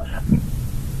whatnot.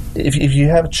 If you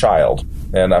have a child,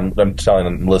 and I'm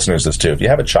telling listeners this too, if you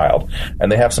have a child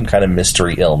and they have some kind of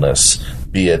mystery illness,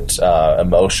 be it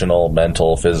emotional,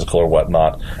 mental, physical, or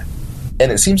whatnot,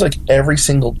 and it seems like every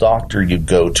single doctor you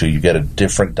go to, you get a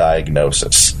different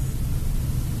diagnosis.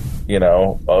 And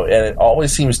it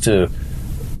always seems to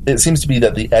be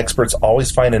that the experts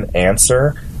always find an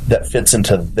answer that fits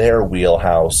into their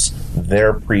wheelhouse,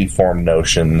 their preformed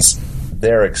notions,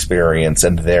 their experience,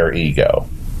 and their ego.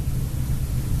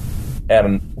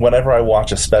 And whenever I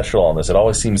watch a special on this, it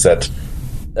always seems that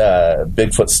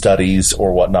Bigfoot studies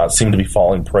or whatnot seem to be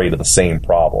falling prey to the same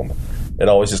problem. It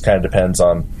always just kind of depends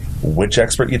on which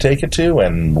expert you take it to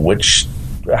and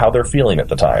how they're feeling at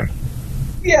the time.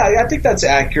 Yeah, I think that's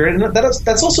accurate, and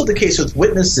that's also the case with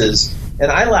witnesses.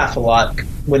 And I laugh a lot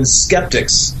when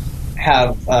skeptics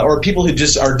have, or people who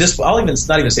just are I'll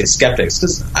not even say skeptics,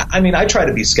 because I try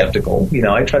to be skeptical.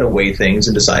 I try to weigh things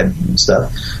and decide and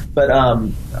stuff. But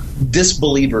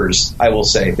disbelievers, I will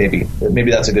say, maybe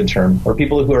that's a good term, or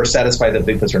people who are satisfied that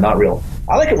Bigfoots are not real.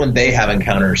 I like it when they have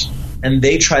encounters and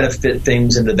they try to fit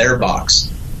things into their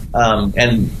box.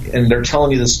 And they're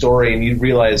telling you the story, and you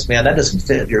realize, man, that doesn't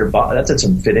fit your box. That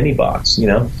doesn't fit any box,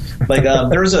 Like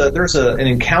there's an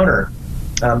encounter,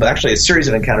 but actually a series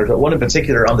of encounters, but one in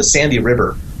particular on the Sandy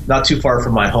River, not too far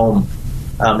from my home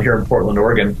here in Portland,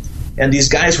 Oregon. And these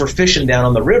guys were fishing down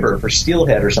on the river for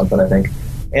steelhead or something, I think.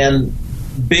 And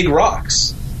big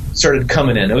rocks started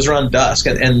coming in. It was around dusk,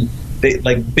 and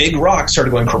they, big rocks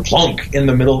started going kerplunk in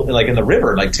the middle, in the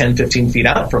river, 10, 15 feet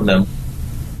out from them.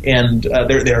 And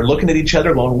they're looking at each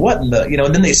other going, what in the,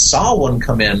 and then they saw one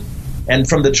come in, and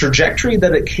from the trajectory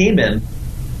that it came in,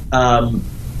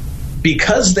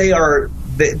 because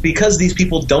these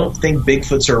people don't think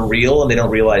Bigfoots are real and they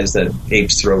don't realize that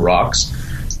apes throw rocks,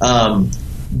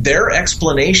 their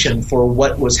explanation for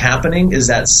what was happening is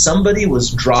that somebody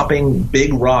was dropping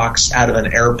big rocks out of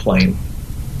an airplane.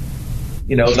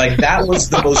 That was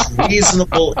the most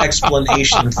reasonable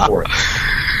explanation for it.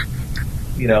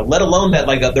 let alone that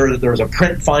there was a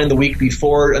print find the week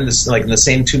before in this in the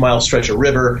same 2 mile stretch of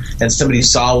river, and somebody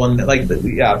saw one.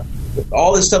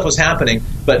 All this stuff was happening,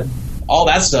 but all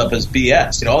that stuff is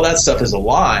BS. All that stuff is a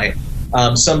lie.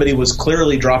 Somebody was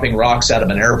clearly dropping rocks out of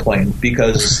an airplane,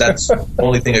 because that's the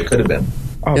only thing it could have been.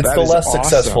 Oh, it's the less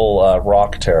successful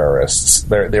rock terrorists.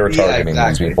 They were targeting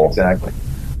these people. Exactly.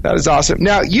 That is awesome.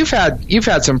 Now you've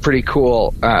had some pretty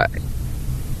cool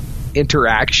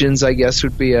interactions, I guess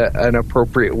would be an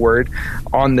appropriate word,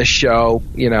 on the show.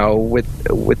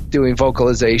 With doing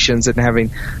vocalizations and having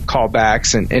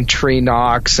callbacks and tree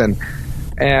knocks and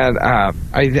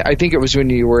I think it was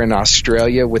when you were in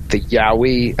Australia with the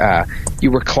Yowie. You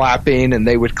were clapping and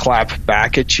they would clap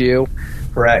back at you.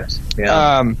 Correct.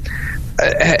 Yeah.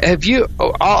 Have you?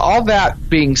 All that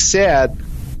being said,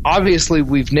 obviously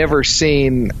we've never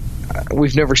seen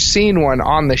one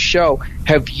on the show.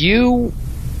 Have you,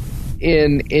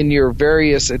 in your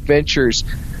various adventures,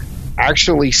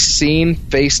 actually seen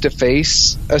face to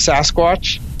face a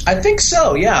Sasquatch? I think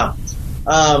so. Yeah.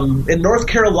 In North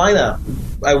Carolina,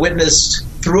 I witnessed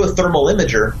through a thermal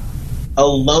imager a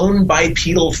lone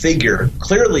bipedal figure,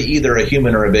 clearly either a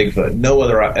human or a Bigfoot. No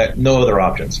other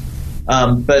options.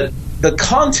 But the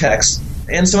context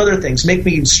and some other things make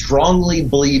me strongly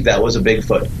believe that was a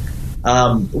Bigfoot.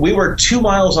 We were 2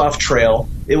 miles off trail.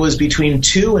 It was between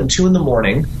 2 and 2 in the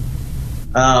morning.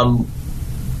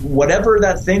 Whatever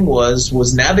that thing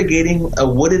was navigating a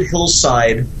wooded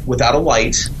hillside without a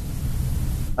light.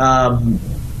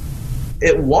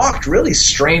 It walked really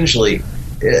strangely.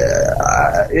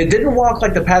 It didn't walk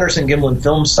like the Patterson-Gimlin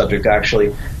film subject,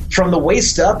 actually. From the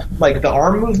waist up, like the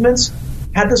arm movements,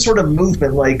 had this sort of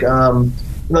movement like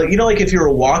if you were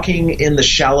walking in the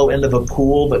shallow end of a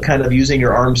pool, but kind of using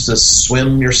your arms to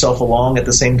swim yourself along at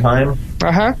the same time.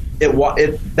 Uh-huh.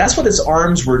 That's what its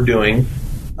arms were doing.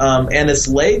 And its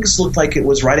legs looked like it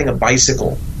was riding a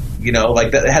bicycle.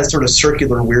 Like that. It has sort of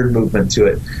circular, weird movement to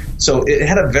it. So it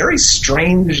had a very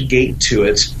strange gait to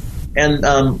it, and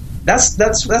that's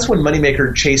when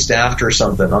Moneymaker chased after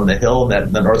something on the hill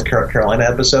in the North Carolina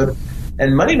episode,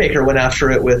 and Moneymaker went after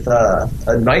it with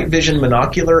a night vision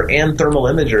monocular and thermal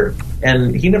imager,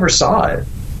 and he never saw it.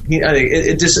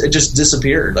 It just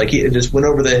disappeared. Like it just went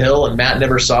over the hill, and Matt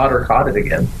never saw it or caught it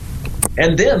again.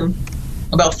 And then,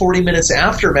 about 40 minutes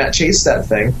after Matt chased that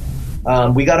thing,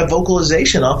 we got a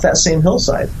vocalization off that same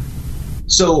hillside.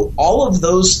 So all of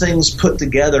those things put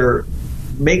together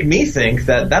make me think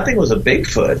that thing was a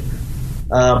Bigfoot.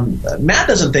 Matt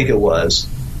doesn't think it was,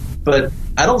 but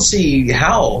I don't see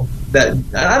how that.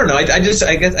 I don't know. I guess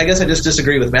I just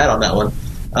disagree with Matt on that one.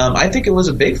 I think it was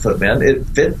a Bigfoot, man.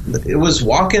 It was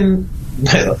walking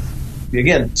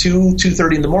again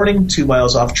 2:30 in the morning, 2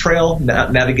 miles off trail,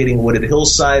 navigating a wooded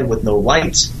hillside with no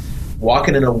light.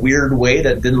 Walking in a weird way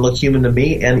that didn't look human to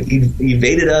me, and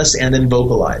evaded us and then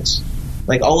vocalized.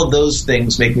 Like, all of those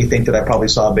things make me think that I probably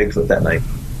saw a Bigfoot that night.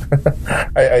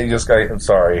 I'm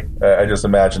sorry. I just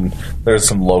imagine there's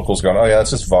some locals going, "Oh yeah, it's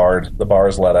just Vard. The bar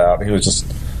is let out. He was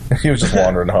just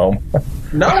wandering home."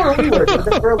 No, we were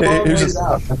a long ways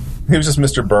out. He was just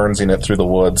Mr. Burnsing it through the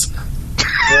woods.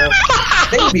 Yeah,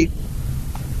 maybe.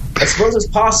 I suppose it's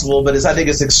possible, but I think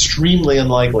it's extremely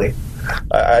unlikely.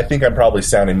 I think I'm probably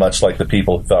sounding much like the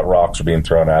people who thought rocks were being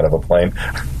thrown out of a plane.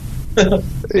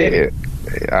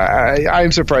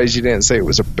 I'm surprised you didn't say it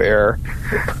was a bear.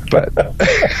 But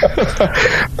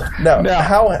now,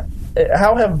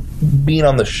 how have being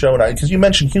on the show now? Because you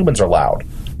mentioned humans are loud.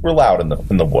 We're loud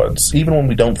in the woods, even when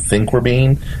we don't think we're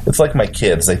being. It's like my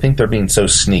kids; they think they're being so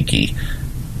sneaky,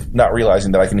 not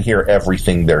realizing that I can hear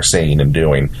everything they're saying and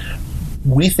doing.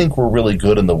 We think we're really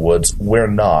good in the woods. We're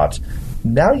not.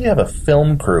 Now you have a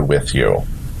film crew with you.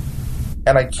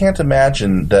 And I can't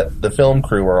imagine that the film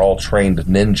crew are all trained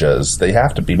ninjas. They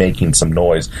have to be making some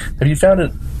noise. Have you found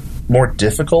it more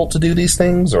difficult to do these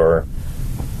things, or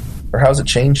how's it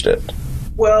changed it?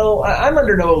 Well, I'm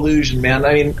under no illusion, man.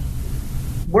 I mean,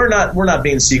 we're not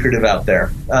being secretive out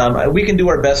there. We can do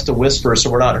our best to whisper so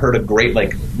we're not heard a great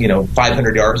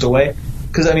 500 yards away.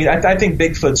 Because I think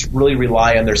Bigfoots really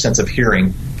rely on their sense of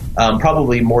hearing,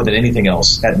 probably more than anything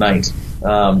else at night.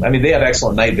 They have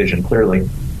excellent night vision, clearly,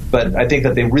 but I think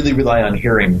that they really rely on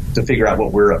hearing to figure out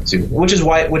what we're up to, which is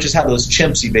how those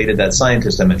chimps evaded that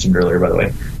scientist I mentioned earlier, by the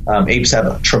way. Apes have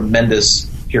a tremendous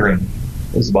hearing,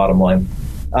 is the bottom line.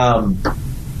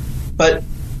 But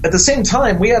at the same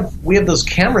time, we have those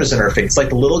cameras in our face, like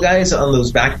the little guys on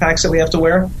those backpacks that we have to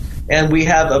wear, and we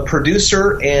have a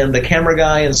producer and the camera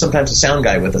guy and sometimes a sound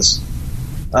guy with us.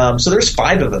 So there's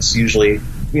 5 of us usually,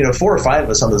 4 or 5 of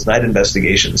us on those night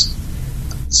investigations.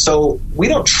 So we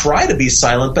don't try to be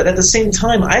silent, but at the same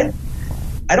time, I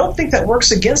I don't think that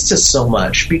works against us so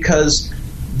much, because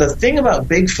the thing about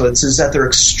Bigfoots is that they're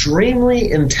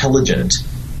extremely intelligent,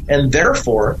 and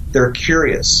therefore they're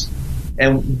curious.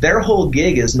 And their whole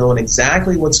gig is knowing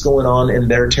exactly what's going on in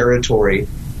their territory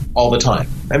all the time.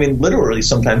 I mean, literally,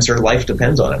 sometimes their life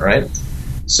depends on it, right?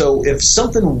 So if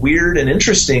something weird and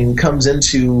interesting comes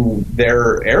into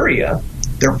their area,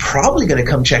 they're probably going to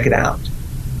come check it out.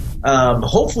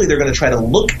 Hopefully they're going to try to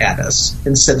look at us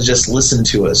instead of just listen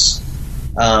to us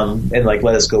and like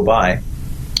let us go by.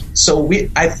 So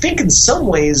I think in some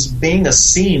ways being a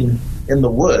scene in the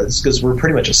woods, because we're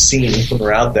pretty much a scene when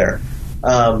we're out there,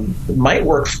 might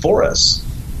work for us.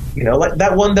 You know, like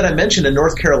that one that I mentioned in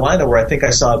North Carolina where I think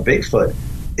I saw a Bigfoot.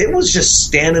 It was just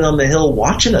standing on the hill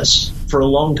watching us for a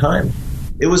long time.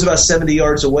 It was about 70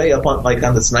 yards away up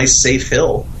on this nice safe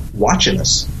hill watching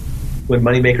us when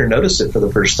Moneymaker noticed it for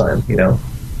the first time, you know.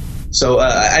 So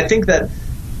I think that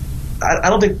I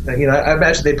don't think, you know, I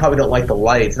imagine they probably don't like the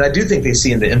light. And I do think they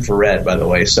see in the infrared, by the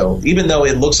way. So even though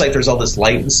it looks like there's all this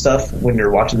light and stuff when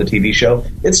you're watching the TV show,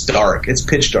 it's dark. It's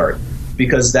pitch dark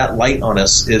because that light on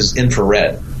us is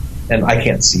infrared. And I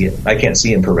can't see it. I can't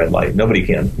see infrared light. Nobody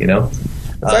can, you know.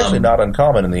 It's actually not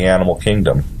uncommon in the animal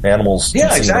kingdom. Animals yeah,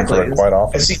 see exactly. infrared quite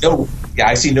often.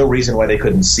 I see no reason why they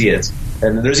couldn't see it.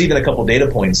 And there's even a couple data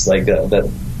points like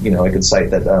that, you know, I could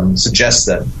cite that suggests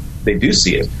that they do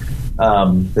see it.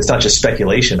 It's not just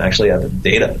speculation. Actually, I have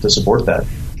data to support that.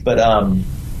 But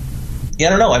yeah, I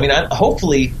don't know. I mean,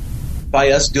 hopefully,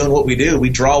 by us doing what we do, we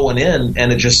draw one in,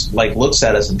 and it just like looks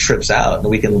at us and trips out, and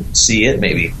we can see it.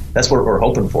 Maybe that's what we're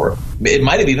hoping for. It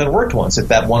might have even worked once if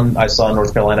that one I saw in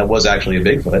North Carolina was actually a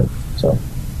Bigfoot. So,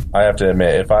 I have to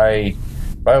admit, if I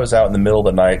was out in the middle of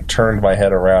the night, turned my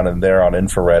head around, and there on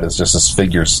infrared is just this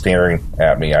figure staring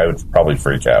at me, I would probably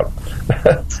freak out.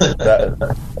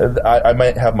 I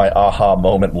might have my aha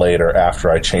moment later after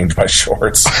I change my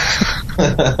shorts.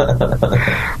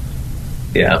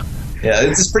 Yeah,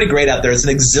 it's just pretty great out there. It's an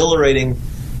exhilarating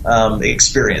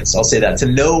experience. I'll say that. To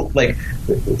know, like,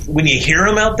 when you hear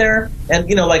them out there, and,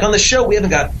 you know, like on the show, we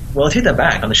haven't got, well, I take that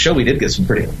back. On the show, we did get some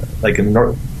pretty, like in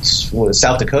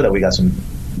South Dakota, we got some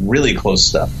really close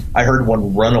stuff. I heard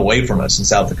one run away from us in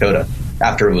South Dakota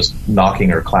after it was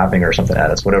knocking or clapping or something at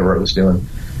us, whatever it was doing.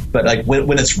 But like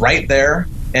when it's right there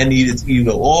and you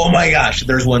go, oh my gosh,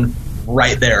 there's one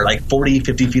right there, like 40,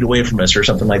 50 feet away from us or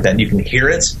something like that, and you can hear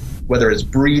it, whether it's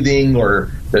breathing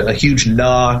or a huge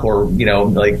knock or, you know,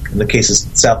 like in the case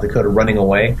of South Dakota running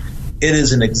away, it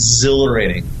is an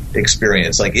exhilarating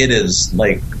experience. Like, it is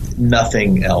like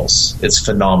nothing else. It's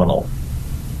phenomenal.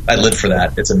 I live for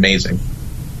that. It's amazing.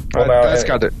 Well, now, that's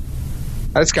got to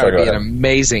be an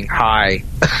amazing high.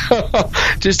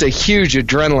 Just a huge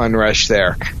adrenaline rush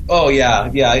there. Oh yeah.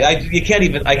 I can't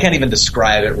even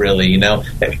describe it really. You know,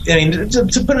 I mean,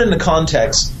 to put it into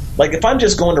context, like if I'm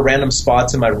just going to random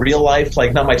spots in my real life,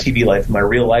 like not my TV life, in my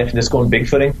real life, and just going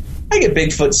Bigfooting, I get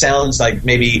Bigfoot sounds like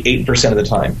maybe 8% of the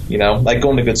time. You know, like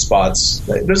going to good spots.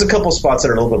 There's a couple spots that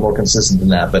are a little bit more consistent than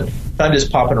that, but if I'm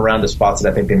just popping around to spots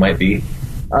that I think they might be,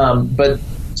 but.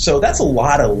 So that's a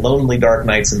lot of lonely, dark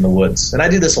nights in the woods. And I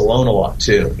do this alone a lot,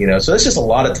 too. You know, so it's just a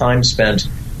lot of time spent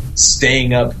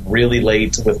staying up really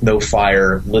late with no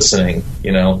fire, listening,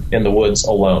 you know, in the woods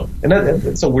alone. And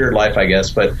it's a weird life, I guess.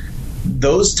 But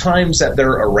those times that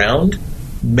they're around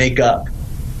make up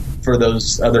for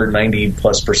those other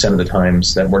 90+% of the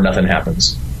times where nothing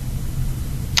happens.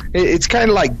 It's kind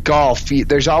of like golf.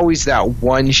 There's always that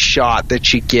one shot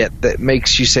that you get that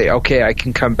makes you say, okay, I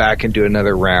can come back and do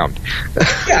another round.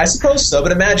 Yeah, I suppose so.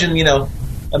 But imagine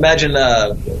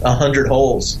 100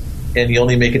 holes and you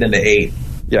only make it into 8.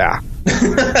 Yeah.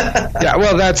 Yeah,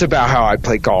 well, that's about how I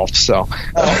play golf. So,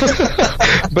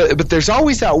 but there's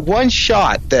always that one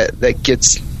shot that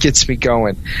gets me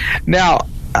going. Now,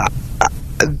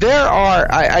 there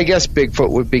are, I guess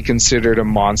Bigfoot would be considered a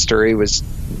monster. He was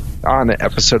on an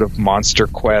episode of Monster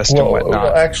Quest and whatnot.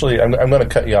 Well, actually, I'm going to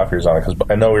cut you off here, Zana, because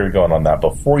I know where you're going on that.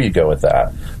 Before you go with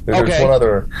that, there's one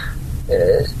other.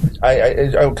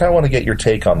 I kind of want to get your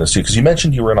take on this too, because you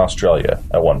mentioned you were in Australia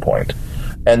at one point,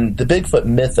 and the Bigfoot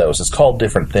mythos is called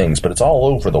different things, but it's all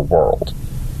over the world.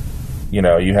 You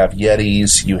know, you have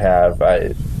Yetis, you have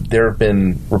there have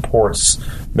been reports,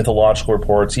 mythological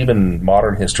reports, even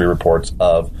modern history reports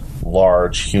of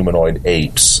large humanoid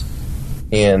apes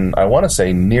in, I want to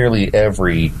say, nearly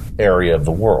every area of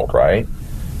the world, right?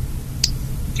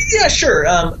 Yeah, sure.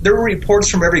 There were reports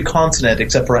from every continent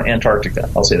except for Antarctica,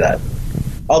 I'll say that.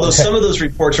 Although some of those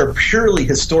reports are purely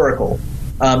historical,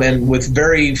 and with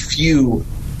very few,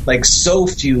 like so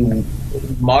few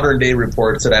modern-day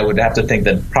reports that I would have to think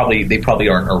that they probably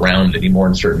aren't around anymore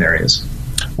in certain areas.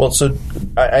 Well, so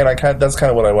that's kind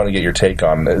of what I want to get your take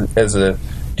on.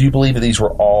 Do you believe that these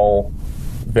were all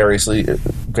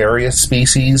various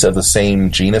species of the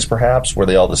same genus, perhaps? Were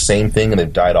they all the same thing and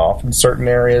they've died off in certain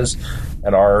areas,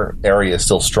 and our area is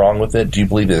still strong with it? Do you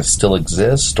believe that it still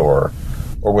exists, or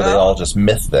were they all just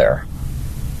myth there?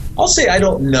 I'll say I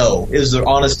don't know is the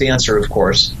honest answer, of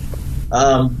course.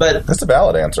 But that's a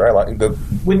valid answer. I like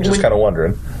just kind of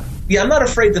wondering. Yeah, I'm not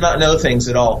afraid to not know things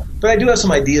at all, but I do have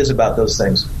some ideas about those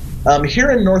things.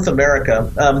 Here in North America,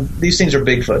 these things are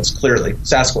Bigfoots, clearly.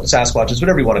 Sasquatches,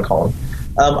 whatever you want to call them.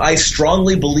 I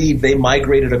strongly believe they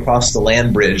migrated across the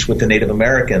land bridge with the Native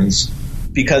Americans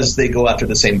because they go after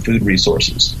the same food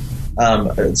resources.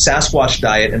 Sasquatch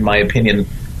diet, in my opinion,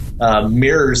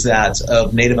 mirrors that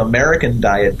of Native American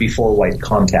diet before white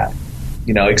contact.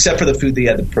 Except for the food they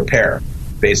had to prepare,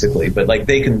 basically. But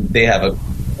they have a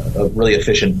really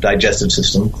efficient digestive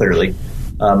system, clearly.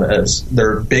 As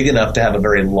they're big enough to have a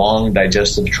very long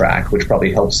digestive tract, which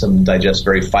probably helps them digest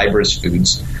very fibrous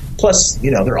foods. Plus,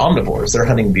 they're omnivores. They're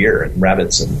hunting deer and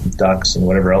rabbits and ducks and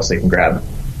whatever else they can grab.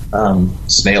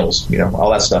 Snails,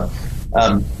 all that stuff.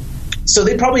 So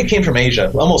they probably came from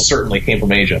Asia. Almost certainly came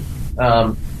from Asia.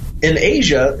 In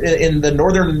Asia, in the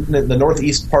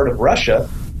northeast part of Russia,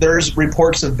 there's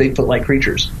reports of Bigfoot-like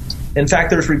creatures. In fact,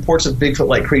 there's reports of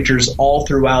Bigfoot-like creatures all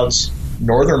throughout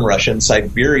northern Russia and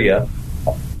Siberia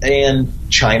and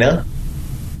China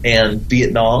and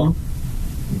Vietnam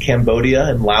and Cambodia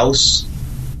and Laos.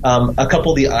 A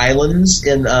couple of the islands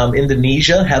in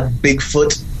Indonesia have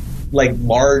Bigfoot, like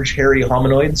large hairy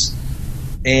hominoids.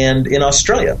 And in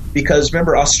Australia, because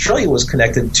remember, Australia was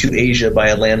connected to Asia by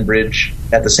a land bridge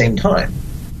at the same time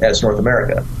as North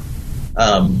America.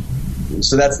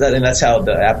 So that's that, and that's how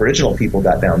the Aboriginal people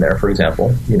got down there, for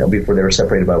example, before they were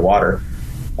separated by water.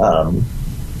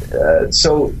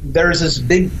 So there's this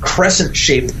big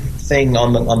crescent-shaped thing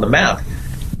on the map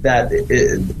that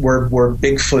where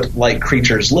Bigfoot-like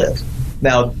creatures live.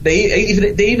 Now they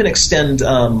even extend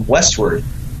westward,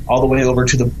 all the way over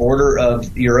to the border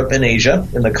of Europe and Asia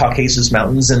in the Caucasus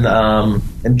Mountains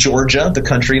and Georgia, the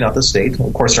country, not the state.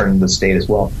 Of course, they're in the state as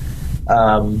well.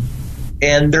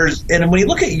 And when you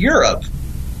look at Europe,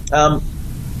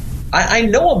 I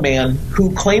know a man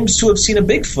who claims to have seen a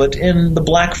Bigfoot in the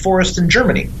Black Forest in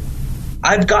Germany.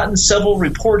 I've gotten several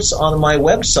reports on my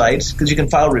website, because you can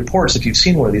file reports if you've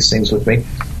seen one of these things with me.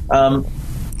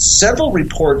 Several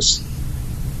reports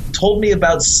told me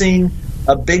about seeing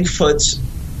a Bigfoot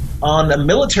on a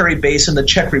military base in the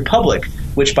Czech Republic,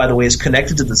 which, by the way, is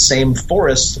connected to the same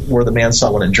forest where the man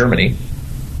saw one in Germany.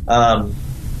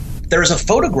 There's a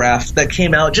photograph that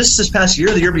came out just this past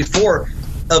year, the year before,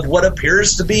 of what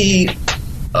appears to be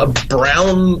a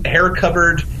brown,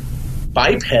 hair-covered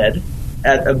biped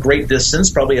at a great distance,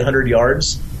 probably 100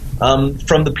 yards,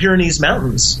 from the Pyrenees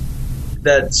Mountains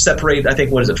that separate, I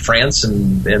think, France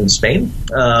and Spain?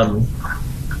 And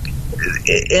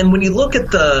when you look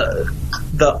at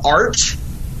the art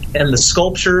and the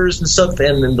sculptures and stuff,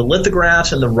 and the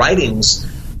lithographs and the writings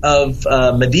of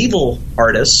medieval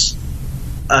artists,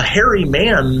 hairy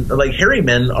men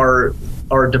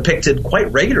are depicted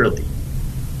quite regularly,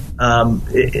 all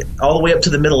the way up to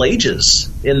the Middle Ages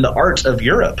in the art of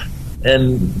Europe,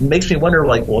 and makes me wonder,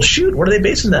 well, shoot, what are they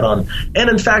basing that on? And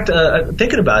in fact,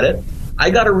 thinking about it, I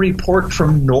got a report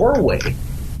from Norway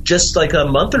just like a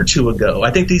month or two ago. I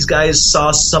think these guys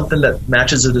saw something that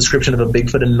matches the description of a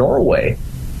Bigfoot in Norway.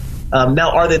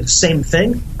 Now, are they the same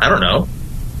thing? I don't know.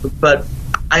 But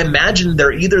I imagine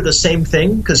they're either the same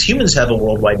thing, because humans have a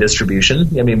worldwide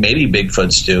distribution. I mean, maybe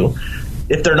Bigfoots do.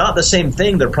 If they're not the same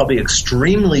thing, they're probably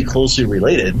extremely closely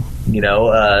related.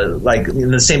 Like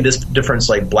in the same difference,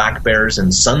 like black bears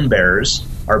and sun bears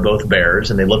are both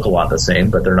bears, and they look a lot the same,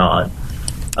 but they're not.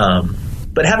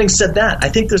 But having said that, I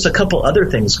think there's a couple other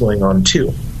things going on,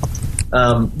 too.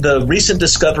 The recent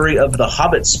discovery of the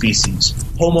hobbit species,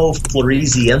 Homo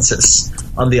floresiensis,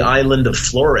 on the island of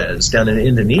Flores down in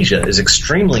Indonesia is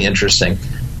extremely interesting,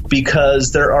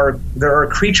 because there are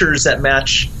creatures that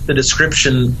match the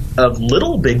description of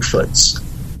little Bigfoots,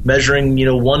 measuring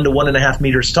 1 to 1.5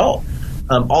 meters tall,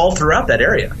 all throughout that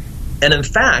area. And in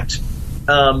fact,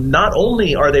 not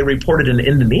only are they reported in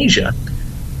Indonesia,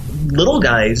 little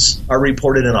guys are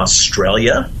reported in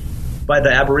Australia by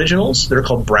the Aboriginals. They're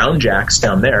called brown jacks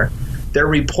down there. They're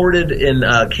reported in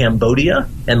Cambodia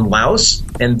and Laos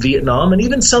and Vietnam, and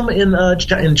even some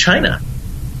in China.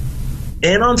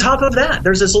 And on top of that,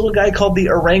 there's this little guy called the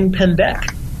orang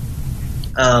pendek,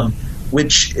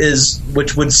 which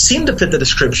would seem to fit the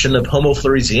description of Homo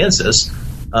floresiensis,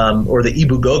 or the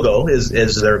Ibugogo,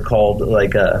 as they're called,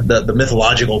 like the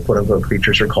mythological quote-unquote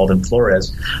creatures are called in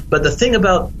Flores. But the thing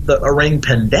about the orang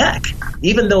pendek,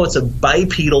 even though it's a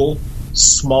bipedal,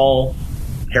 small,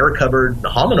 hair-covered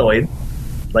hominoid,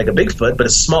 like a Bigfoot, but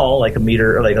it's small, like a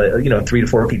meter, or like 3 to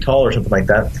 4 feet tall or something like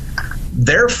that,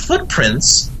 their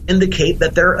footprints indicate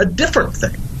that they're a different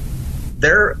thing.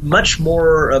 They're much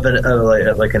more of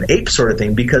like an ape sort of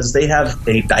thing, because they have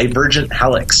a divergent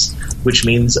hallux, which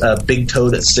means a big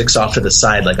toe that sticks off to the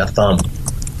side like a thumb.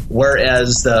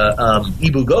 Whereas the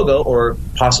Ibugogo, or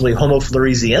possibly Homo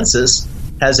floresiensis,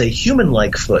 has a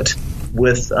human-like foot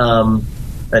with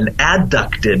an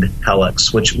adducted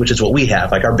hallux, which is what we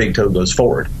have. Like our big toe goes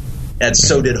forward. And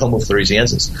so did Homo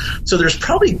floresiensis. So there's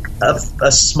probably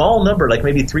a small number, like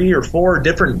maybe 3 or 4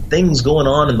 different things going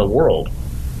on in the world.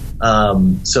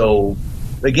 So,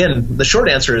 again, the short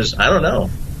answer is I don't know.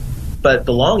 But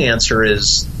the long answer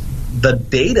is the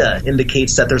data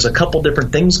indicates that there's a couple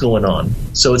different things going on.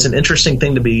 So it's an interesting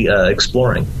thing to be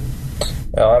exploring.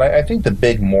 Well, and I think the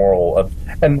big moral of,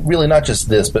 and really not just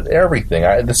this, but everything.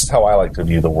 This is how I like to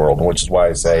view the world, which is why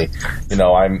I say,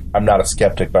 I'm not a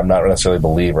skeptic, but I'm not necessarily a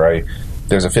believer.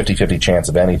 There's a 50-50 chance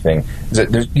of anything. Is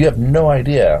that you have no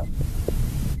idea.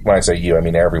 When I say you, I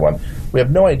mean everyone. We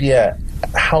have no idea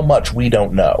how much we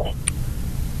don't know.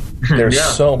 There's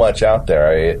so much out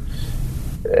there.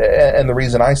 And the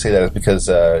reason I say that is because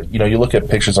you look at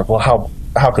pictures like, well,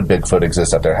 how could Bigfoot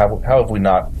exist out there? How have we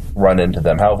not run into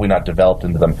them? How have we not developed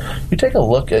into them? You take a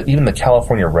look at even the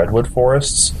California redwood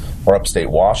forests, or upstate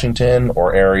Washington,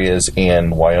 or areas in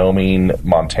Wyoming,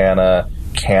 Montana,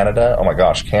 Canada. Oh my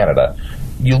gosh, Canada.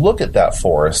 You look at that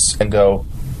forest and go,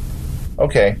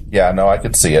 okay, yeah, no, I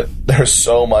could see it. There's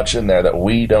so much in there that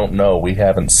we don't know, we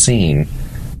haven't seen,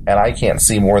 and I can't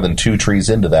see more than 2 trees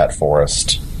into that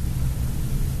forest.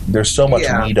 There's so much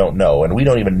we don't know, and we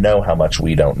don't even know how much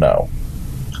we don't know.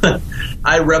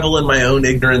 I revel in my own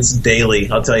ignorance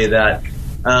daily, I'll tell you that.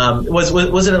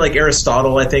 Wasn't it like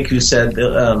Aristotle, I think, who said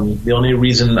the only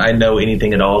reason I know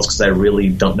anything at all is because I really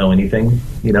don't know anything?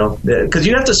 Because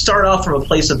you have to start off from a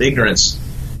place of ignorance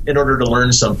in order to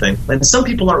learn something. And some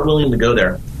people aren't willing to go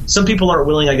there. Some people aren't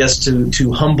willing, I guess,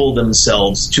 to humble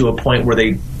themselves to a point where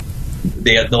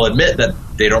they'll admit that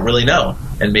they don't really know,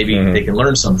 and maybe they can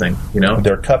learn something,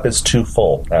 Their cup is too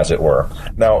full, as it were.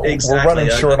 Now, exactly. We're running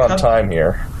short on time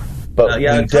here. But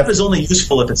the cup is only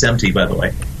useful if it's empty, by the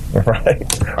way. Right.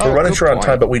 We're running short on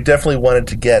time, but we definitely wanted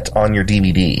to get on your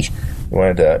DVD. We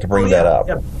wanted to bring that up.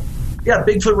 Yeah,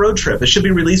 Bigfoot Road Trip. It should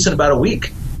be released in about a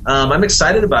week. I'm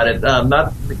excited about it.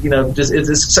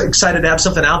 Just excited to have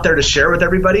something out there to share with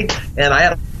everybody, and I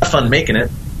had fun making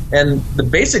it. And the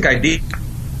basic idea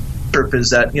is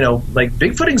that,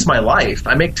 Bigfooting's my life.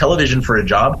 I make television for a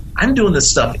job. I'm doing this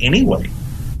stuff anyway.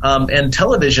 And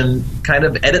television kind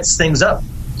of edits things up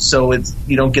so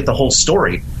you don't get the whole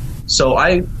story. So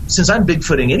since I'm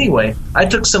Bigfooting anyway, I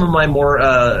took some of my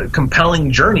more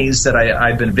compelling journeys that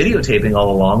I've been videotaping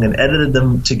all along and edited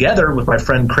them together with my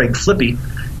friend Craig Flippy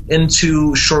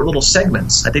into short little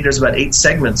segments. I think there's about 8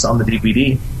 segments on the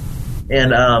DVD.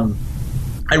 And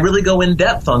I really go in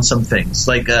depth on some things.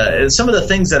 Like some of the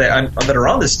things that are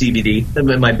on this DVD,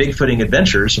 in my Bigfooting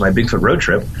adventures, my Bigfoot road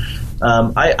trip,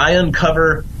 I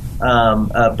uncover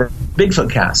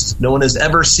Bigfoot cast no one has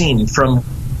ever seen from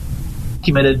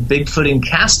documented Bigfooting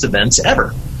cast events ever.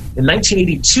 In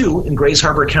 1982, in Grays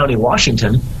Harbor County,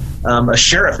 Washington, a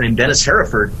sheriff named Dennis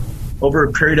Hereford, over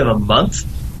a period of a month,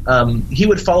 he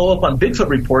would follow up on Bigfoot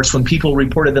reports when people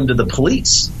reported them to the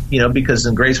police, because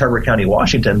in Grays Harbor County,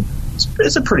 Washington,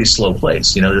 it's a pretty slow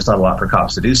place. There's not a lot for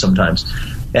cops to do sometimes.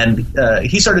 And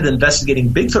he started investigating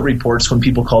Bigfoot reports when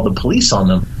people called the police on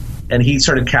them, and he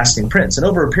started casting prints. And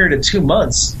over a period of 2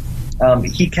 months,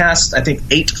 he cast, I think,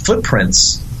 8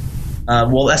 footprints.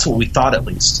 Well, that's what we thought, at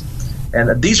least.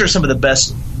 And these are some of the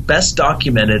best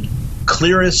documented,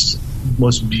 clearest,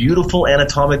 most beautiful,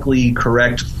 anatomically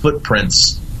correct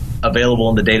footprints available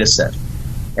in the data set.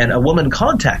 And a woman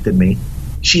contacted me.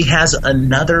 She has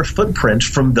another footprint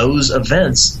from those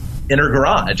events in her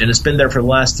garage, and it's been there for the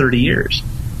last 30 years.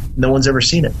 No one's ever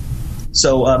seen it.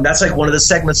 So that's like one of the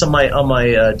segments on my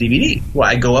DVD. Well,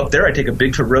 I go up there, I take a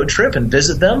Bigfoot road trip and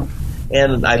visit them,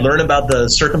 and I learn about the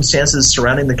circumstances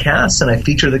surrounding the cast, and I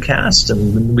feature the cast,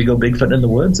 and we go Bigfoot in the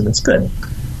woods, and it's good.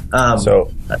 So,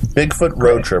 Bigfoot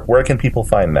Road Trip, where can people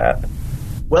find that?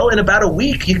 Well, in about a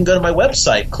week, you can go to my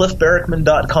website,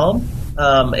 cliffbarrickman.com,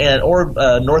 or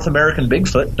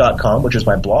NorthAmericanBigfoot.com, which is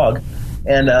my blog,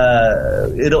 and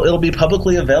it'll be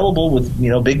publicly available with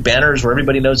big banners where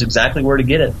everybody knows exactly where to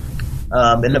get it.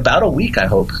 in about a week, I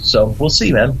hope. So we'll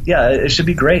see, man. Yeah, it should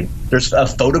be great. There's a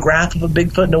photograph of a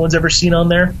Bigfoot no one's ever seen on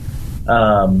there.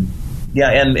 And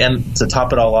to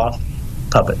top it all off,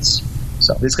 puppets.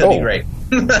 So it's going to be great.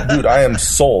 Dude, I am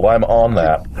sold. I'm on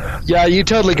that. Yeah, you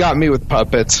totally got me with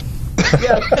puppets.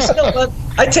 Yeah, you know what?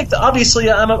 I take obviously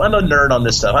I'm a nerd on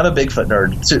this stuff. I'm a Bigfoot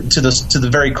nerd to the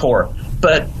very core.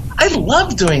 But I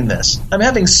love doing this. I'm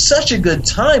having such a good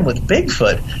time with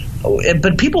Bigfoot.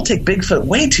 But people take Bigfoot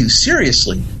way too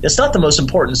seriously. It's not the most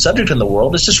important subject in the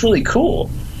world. It's just really cool.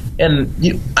 And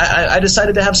I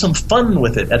decided to have some fun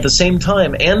with it at the same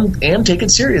time and take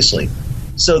it seriously.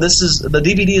 So the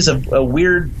DVD is a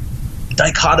weird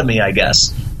dichotomy, I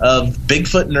guess, of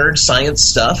Bigfoot nerd science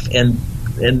stuff and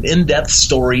in-depth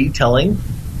storytelling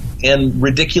and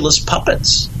ridiculous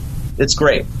puppets. It's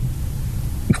great.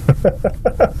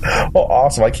 Well,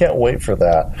 awesome. I can't wait for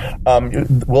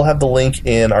that. We'll have the link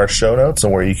in our show notes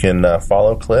and where you can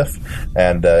follow Cliff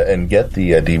and get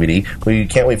the DVD. We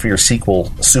can't wait for your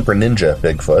sequel, Super Ninja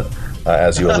Bigfoot,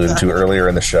 as you alluded to earlier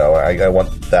in the show. I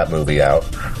want that movie out.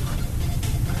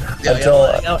 I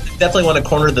definitely want to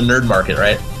corner the nerd market,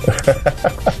 right?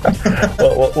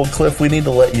 well, Cliff, we need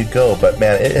to let you go, but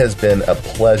man, it has been a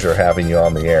pleasure having you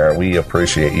on the air. We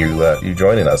appreciate you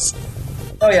joining us.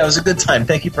 Oh yeah, it was a good time.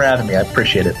 Thank you for having me. I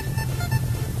appreciate it.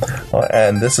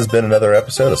 And this has been another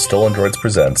episode of Stolen Droids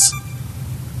Presents.